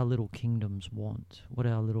 what our little kingdoms want, what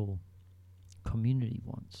our little community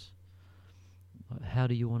wants. How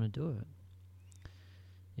do you want to do it?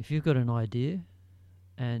 If you've got an idea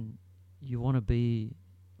and you want to be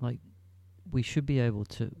like, we should be able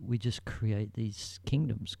to, we just create these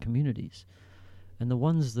kingdoms, communities, and the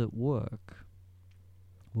ones that work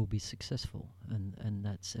will be successful, and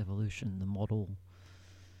that's evolution. The model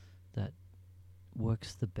that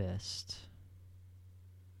works the best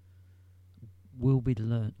will be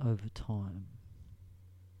learnt over time.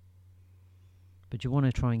 But you want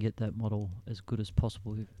to try and get that model as good as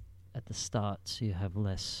possible at the start, so you have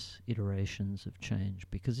less iterations of change.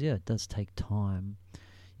 Because it does take time.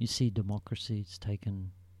 You see democracy, it's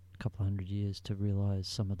taken a couple 100 years to realize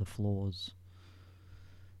some of the flaws.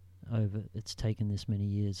 It's taken this many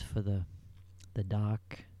years for the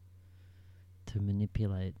dark to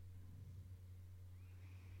manipulate.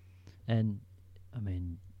 And I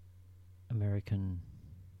mean, American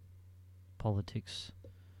politics,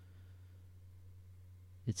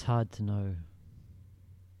 it's hard to know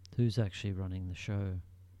who's actually running the show.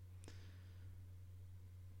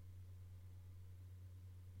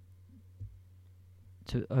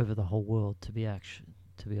 Over the whole world, to be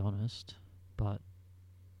honest, but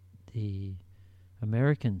the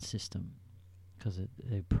American system, because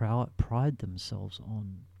they pride themselves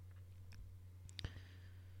on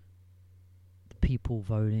the people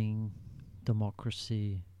voting,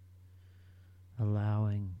 democracy,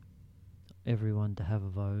 allowing everyone to have a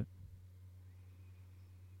vote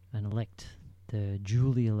and elect their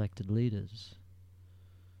duly elected leaders.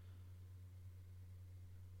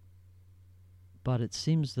 But it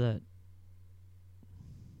seems that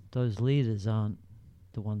those leaders aren't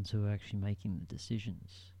the ones who are actually making the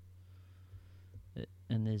decisions.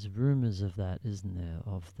 And there's rumours of that, isn't there,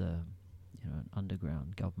 of the an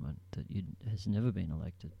underground government that has never been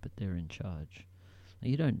elected, but they're in charge. Now,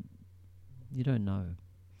 you don't know.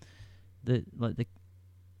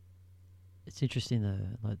 It's interesting,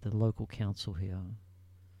 the local council here,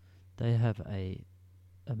 they have a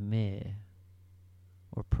mayor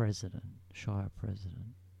or president, shire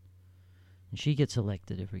president, and she gets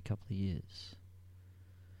elected every couple of years.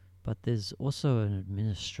 But there's also an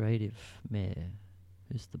administrative mayor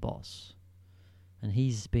who's the boss, and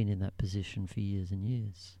he's been in that position for years and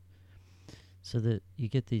years. So that you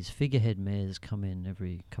get these figurehead mayors come in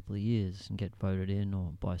every couple of years and get voted in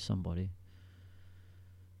or by somebody.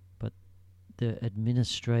 But the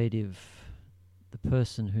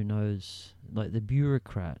person who knows, like the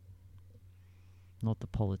bureaucrat, not the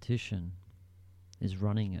politician, is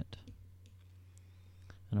running it.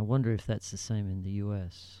 And I wonder if that's the same in the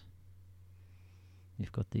US.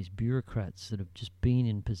 You've got these bureaucrats that have just been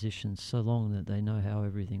in positions so long that they know how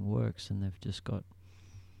everything works, and they've just got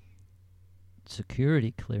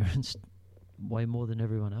security clearance way more than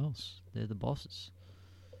everyone else. They're the bosses.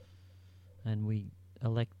 And we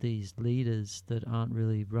elect these leaders that aren't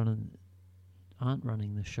really running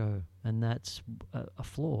the show, and that's a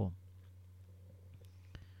flaw.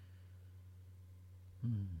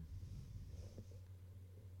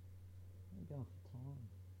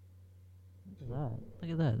 Look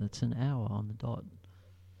at that. That's an hour on the dot.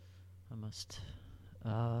 I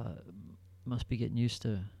must be getting used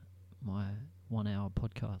to my 1 hour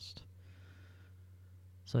podcast.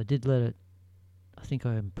 So I did I think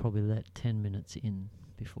I probably let 10 minutes in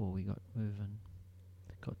before we got moving,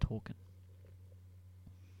 got talking.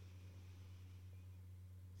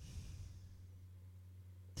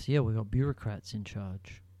 So we got bureaucrats in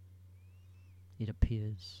charge, it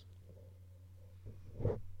appears.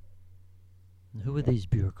 And who are these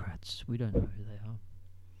bureaucrats? We don't know who they are.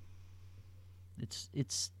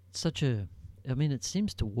 It's such a... I mean, it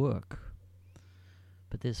seems to work,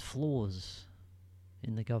 but there's flaws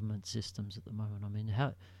in the government systems at the moment. I mean,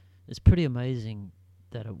 it's pretty amazing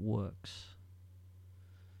that it works.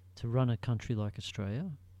 To run a country like Australia,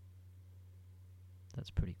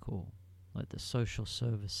 that's pretty cool. Like the social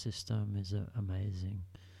service system is amazing.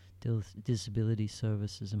 Disability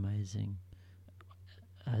service is amazing,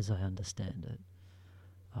 as I understand it.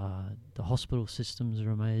 The hospital systems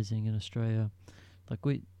are amazing in Australia. Like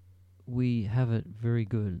we have it very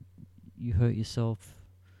good. You hurt yourself,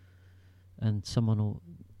 and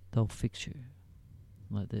they'll fix you.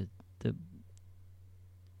 Like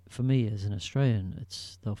for me as an Australian,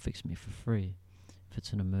 they'll fix me for free if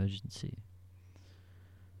it's an emergency.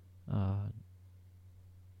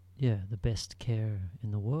 The best care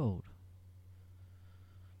in the world.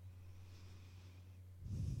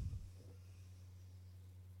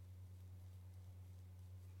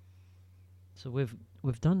 So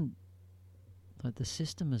we've done, like, the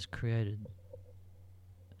system has created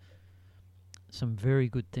some very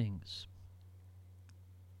good things.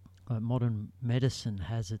 Like modern medicine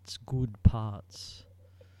has its good parts,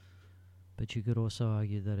 but you could also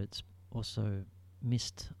argue that it's also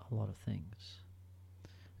missed a lot of things.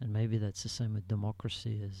 And maybe that's the same with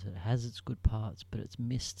democracy, is it has its good parts, but it's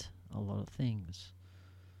missed a lot of things.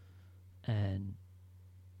 And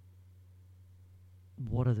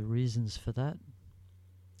what are the reasons for that?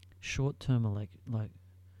 Short-term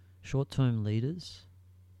leaders,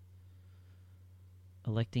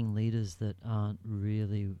 electing leaders that aren't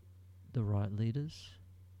really the right leaders,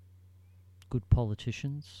 good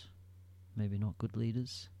politicians, maybe not good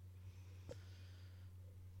leaders.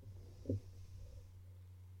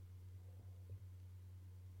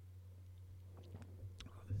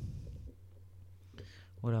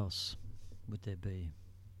 What else would there be?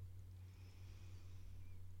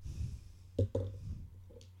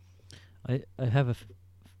 I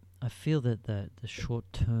feel that the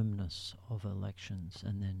short-termness of elections,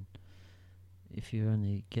 and then if you're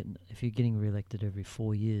getting re-elected every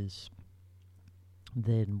 4 years,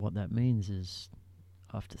 then what that means is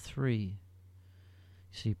after 3,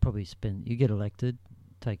 so you get elected,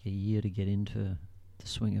 take a year to get into the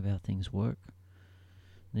swing of how things work.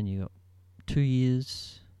 Then you got 2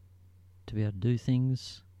 years to be able to do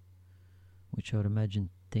things, which I would imagine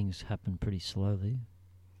things happen pretty slowly.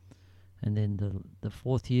 And then the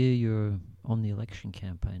 4th year, you're on the election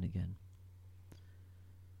campaign again.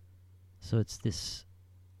 So it's this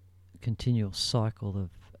continual cycle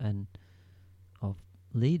of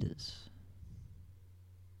leaders.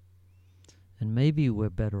 And maybe we're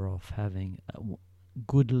better off having a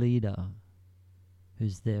good leader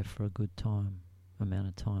who's there for a good amount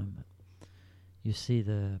of time. You see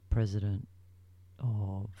the president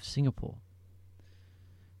of Singapore.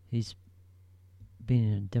 He's been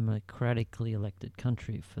in a democratically elected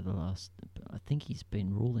country for I think he's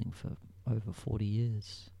been ruling for over 40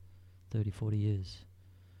 years, 30, 40 years.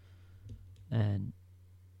 And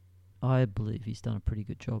I believe he's done a pretty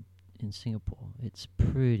good job in Singapore. It's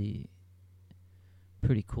pretty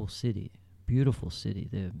cool city, beautiful city.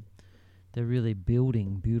 They're really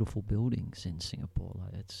building beautiful buildings in Singapore.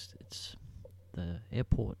 Like it's the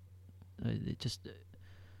airport.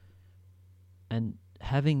 And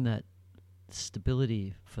having that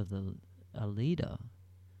stability for a leader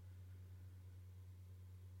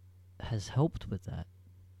has helped with that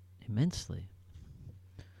immensely.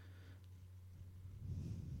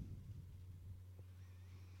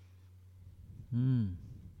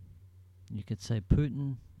 You could say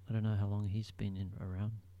Putin. I don't know how long he's been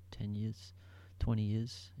around, 10 years, 20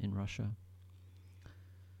 years in Russia.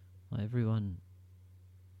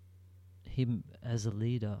 Him as a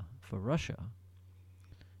leader for Russia,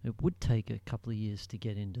 it would take a couple of years to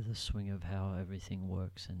get into the swing of how everything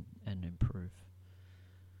works and improve.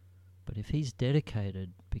 But if he's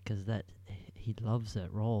dedicated because he loves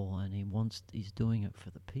that role and he's doing it for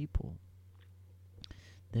the people,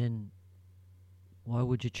 then why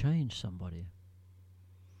would you change somebody?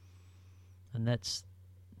 And I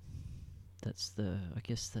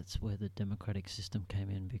guess that's where the democratic system came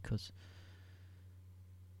in, because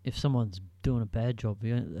if someone's doing a bad job,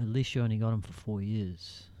 at least you only got them for 4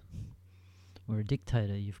 years. Where a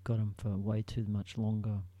dictator, you've got them for way too much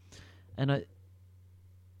longer. And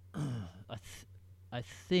I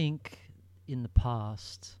think in the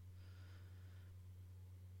past,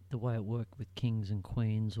 the way it worked with kings and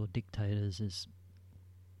queens or dictators is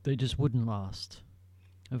they just wouldn't last.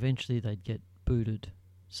 Eventually they'd get booted.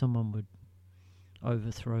 Someone would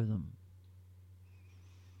overthrow them.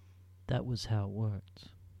 That was how it worked.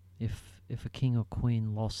 If a king or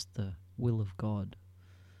queen lost the will of God,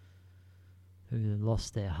 who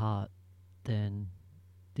lost their heart, then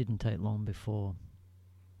didn't take long before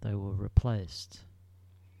they were replaced.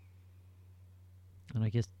 And I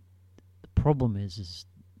guess the problem is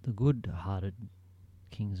the good-hearted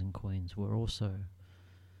kings and queens were also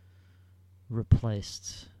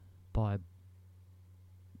replaced by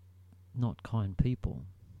not kind people.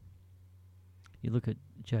 You look at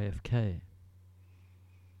JFK.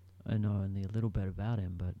 I know only a little bit about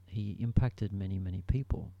him, but he impacted many, many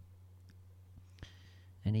people.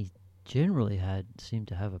 And he generally seemed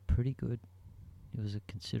to have he was a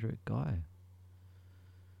considerate guy.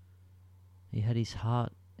 He had his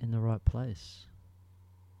heart in the right place.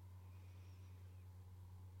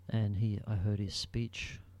 And I heard his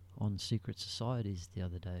speech on secret societies the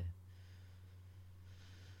other day.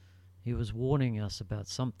 He was warning us about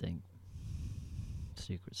something,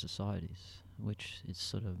 secret societies, which is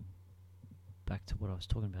sort of back to what I was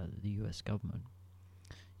talking about, the US government.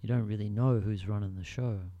 You don't really know who's running the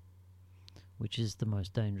show, which is the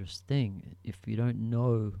most dangerous thing. If you don't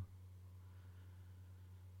know,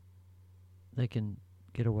 they can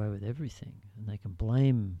get away with everything, and they can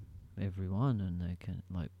blame everyone, and they can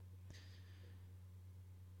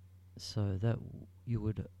so that you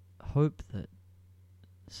would hope that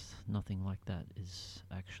nothing like that is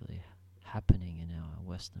actually happening in our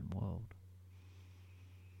Western world.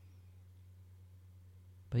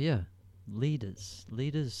 But yeah, leaders,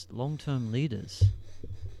 long-term leaders.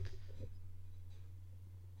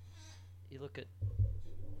 You look at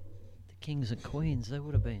the kings and queens, they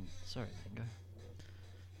would have been, sorry, Mango.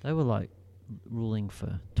 They were like ruling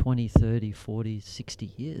for 20, 30, 40, 60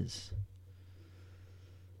 years.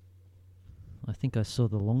 I think I saw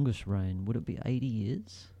the longest reign. Would it be 80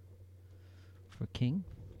 years for a king?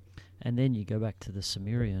 And then you go back to the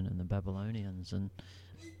Sumerian and the Babylonians and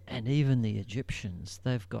even the Egyptians.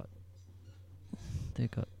 They've got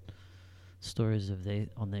stories of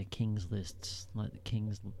on their kings lists, like the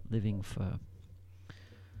kings living for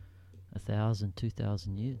 1,000,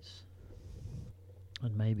 2,000 years.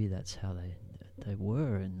 And maybe that's how they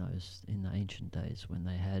were in the ancient days, when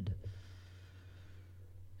they had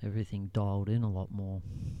everything dialed in a lot more,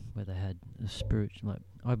 where they had a spiritual, like,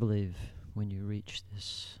 I believe when you reach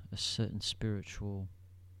a certain spiritual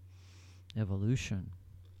evolution,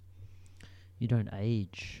 you don't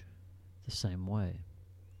age the same way.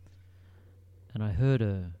 And I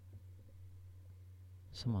heard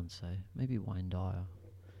someone say, maybe Wayne Dyer,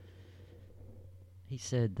 he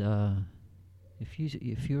said,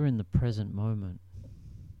 if you're in the present moment,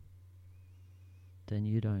 then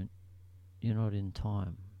you're not in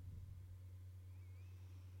time.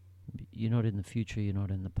 You're not in the future, you're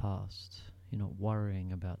not in the past. You're not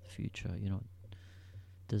worrying about the future. You're not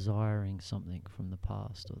desiring something from the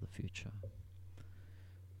past or the future.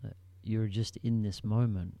 That you're just in this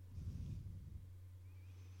moment,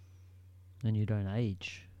 and you don't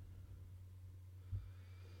age.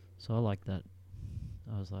 So I like that.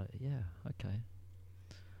 I was like, yeah, okay.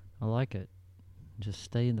 I like it. Just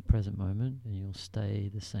stay in the present moment and you'll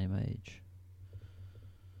stay the same age.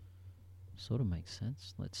 Sort of makes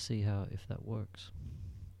sense. Let's see if that works.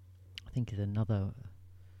 I think another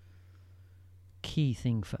key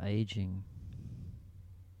thing for aging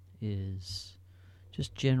is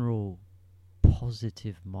just general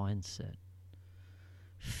positive mindset.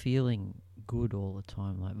 Feeling good all the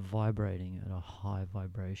time, like vibrating at a high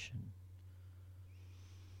vibration.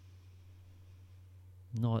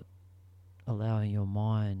 Not allowing your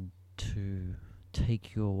mind to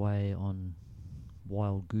take you away on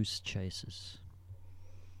wild goose chases,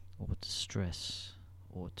 or to stress,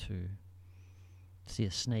 or to see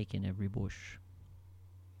a snake in every bush.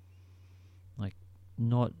 Like,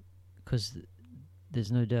 not, because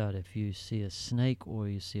there's no doubt if you see a snake or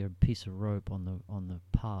you see a piece of rope on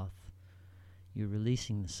the path, you're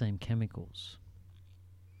releasing the same chemicals,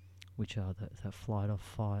 which are the flight or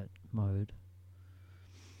fight mode,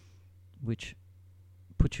 which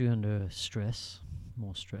put you under stress,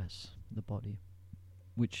 more stress, the body,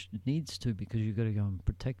 which it needs to, because you've got to go and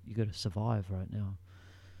protect, you've got to survive right now.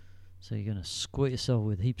 So you're going to squirt yourself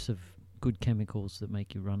with heaps of good chemicals that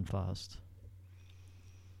make you run fast.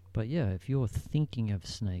 But yeah, if you're thinking of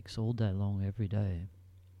snakes all day long, every day,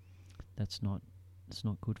 it's not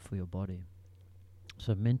good for your body.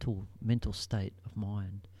 So mental state of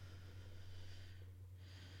mind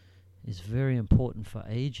is very important for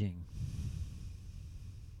aging.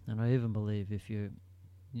 And I even believe if you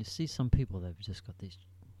see some people, they've just got these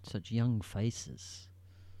such young faces,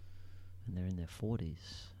 and they're in their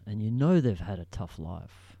 40s, and you know they've had a tough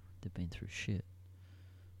life, they've been through shit,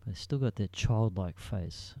 but they've still got their childlike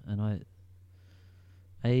face. And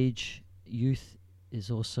youth is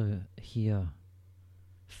also here,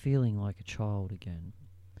 feeling like a child again.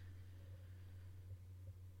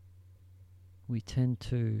 We tend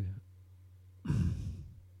to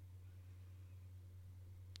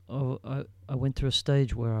I went through a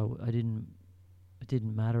stage where it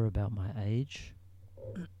didn't matter about my age.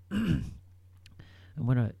 And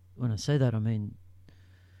when I say that, I mean,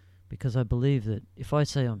 because I believe that if I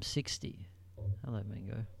say I'm 60, hello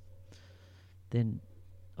Mango, then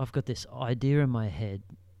I've got this idea in my head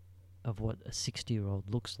of what a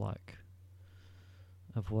 60-year-old looks like,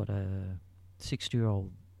 of what a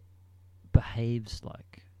 60-year-old behaves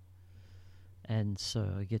like. And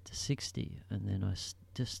so I get to 60, and then I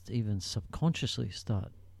just even subconsciously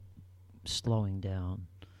start slowing down.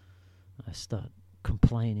 I start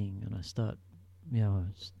complaining, and I start,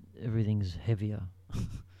 everything's heavier.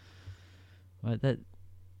 Right?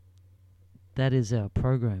 That is our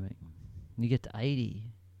programming. You get to 80,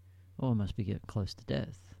 I must be getting close to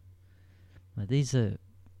death.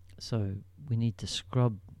 So we need to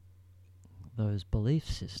scrub those belief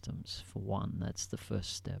systems, for one. That's the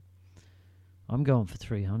first step. I'm going for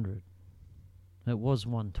 300. It was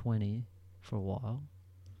 120 for a while,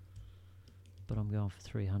 but I'm going for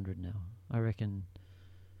 300 now. I reckon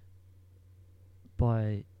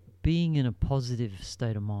by being in a positive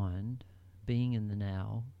state of mind, being in the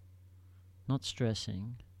now, not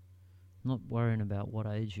stressing, not worrying about what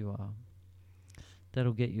age you are,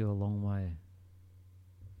 that'll get you a long way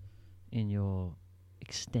in your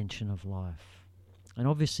extension of life. And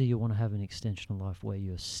obviously you want to have an extension of life where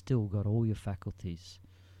you've still got all your faculties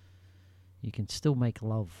you can still make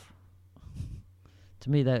love. To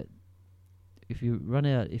me, that if you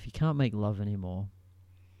can't make love anymore,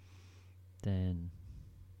 then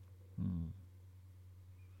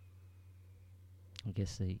I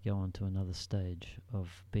guess they go on to another stage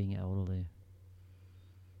of being elderly.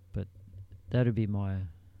 But that would be my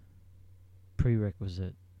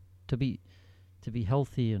prerequisite to be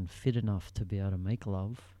healthy and fit enough to be able to make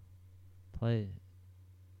love, go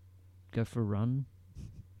for a run.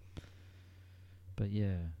 But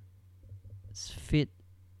yeah, it's fit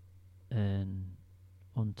and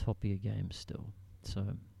on top of your game still. So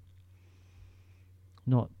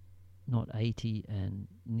not 80 and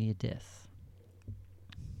near death.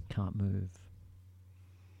 Can't move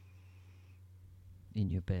in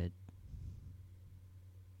your bed.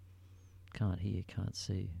 Can't hear, can't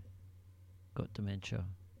see. Got dementia.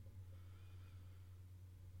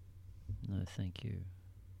 No, thank you.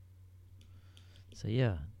 So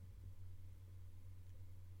yeah,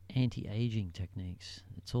 anti-aging techniques.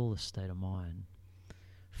 It's all a state of mind.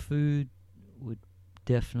 Food would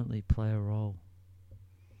definitely play a role.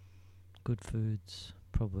 Good foods,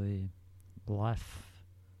 probably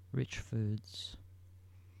life-rich foods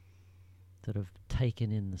that have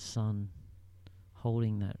taken in the sun,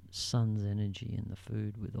 holding that sun's energy in the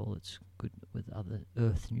food with all its good, with other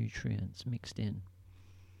earth nutrients mixed in.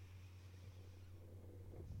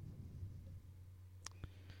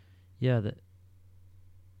 Yeah, the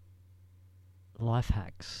life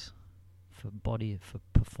hacks for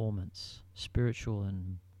performance, spiritual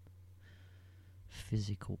and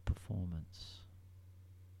physical performance.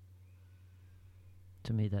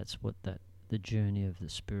 To me, that's what the journey of the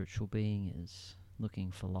spiritual being is, looking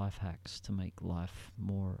for life hacks to make life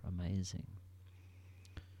more amazing.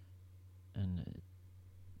 And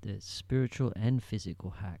there's spiritual and physical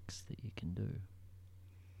hacks that you can do.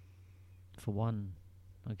 For one,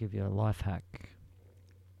 I'll give you a life hack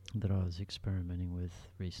that I was experimenting with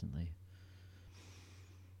recently.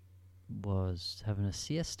 Was having a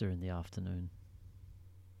siesta in the afternoon.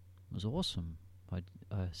 It was awesome. I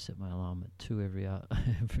set my alarm at 2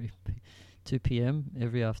 p.m.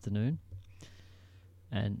 every afternoon,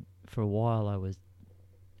 and for a while I was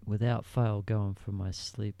without fail going for my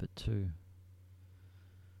sleep at 2.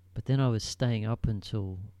 But then I was staying up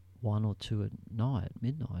until 1 or 2 at night,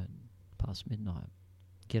 past midnight.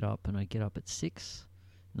 I get up at 6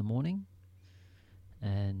 in the morning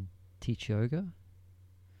and teach yoga,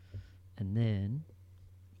 and then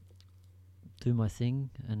do my thing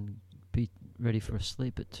and be ready for a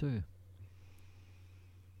sleep at 2.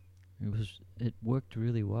 It worked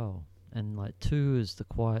really well. And like 2 is the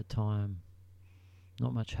quiet time,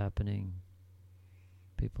 not much happening.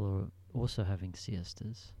 People are also having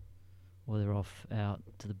siestas, or they're off out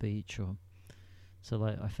to the beach, or so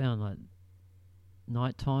like I found like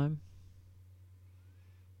nighttime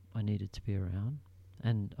I needed to be around,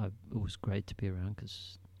 and it was great to be around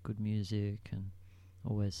because good music and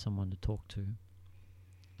always someone to talk to.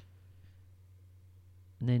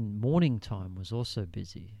 And then morning time was also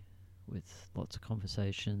busy with lots of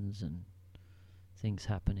conversations and things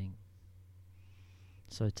happening.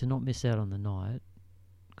 So to not miss out on the night,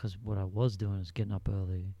 because what I was doing was getting up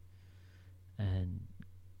early and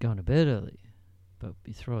going to bed early, but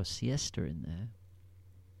you throw a siesta in there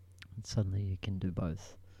and suddenly you can do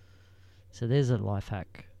both. So there's a life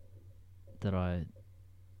hack that I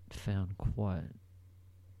found quite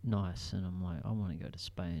nice, and I'm like, I want to go to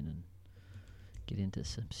Spain and get into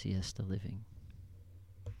some siesta living.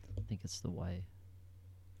 I think it's the way.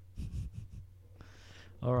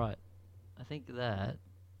 All right, I think that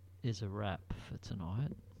is a wrap for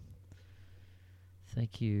tonight.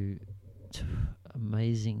 Thank you to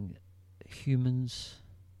amazing humans.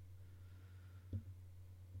 I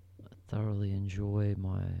thoroughly enjoy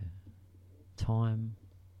my time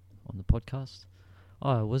on the podcast.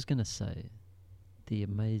 Oh, I was going to say the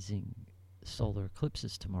amazing solar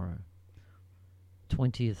eclipses tomorrow,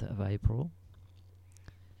 20th of April.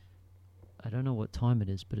 I don't know what time it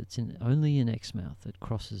is, but it's only in Exmouth. It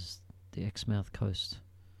crosses the Exmouth coast,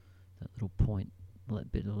 that little point,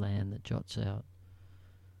 that bit of land that juts out.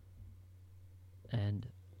 And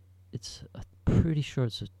I'm pretty sure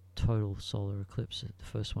it's a total solar eclipse, the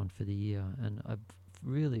first one for the year. And I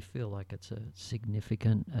really feel like it's a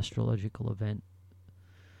significant astrological event,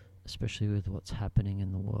 especially with what's happening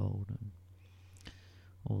in the world and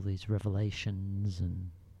all these revelations. And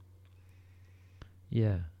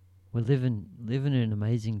yeah, we're living in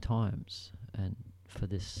amazing times, and for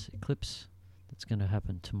this eclipse that's going to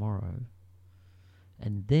happen tomorrow,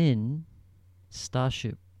 and then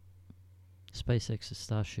SpaceX's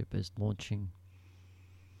Starship is launching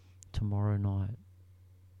tomorrow night.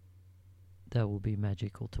 that will be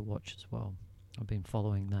magical to watch as well. I've been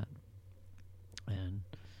following that, and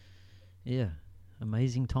yeah,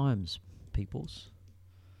 amazing times, peoples.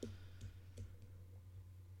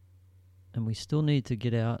 And we still need to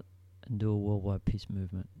get out and do a worldwide peace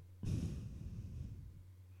movement.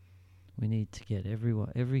 We need to get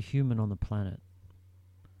every human on the planet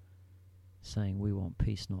saying we want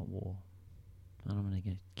peace, not war. And I'm going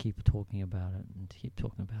to keep talking about it and keep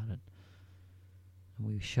talking about it. And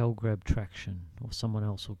we shall grab traction, or someone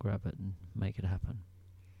else will grab it and make it happen.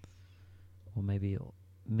 Or maybe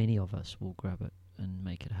many of us will grab it and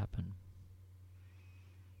make it happen.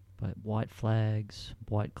 But white flags,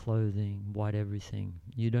 white clothing, white everything.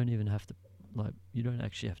 You don't even have to, you don't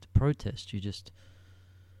actually have to protest. You just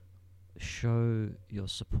show your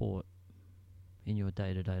support in your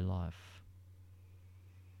day-to-day life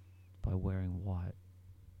by wearing white.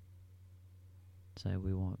 Say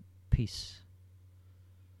we want peace,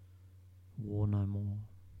 war no more.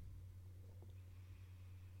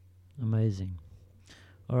 Amazing.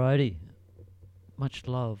 Alrighty. Much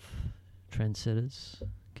love, trendsetters.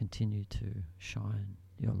 Continue to shine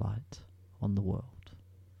your light on the world.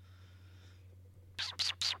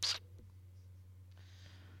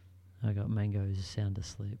 I got Mango's sound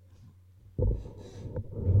asleep.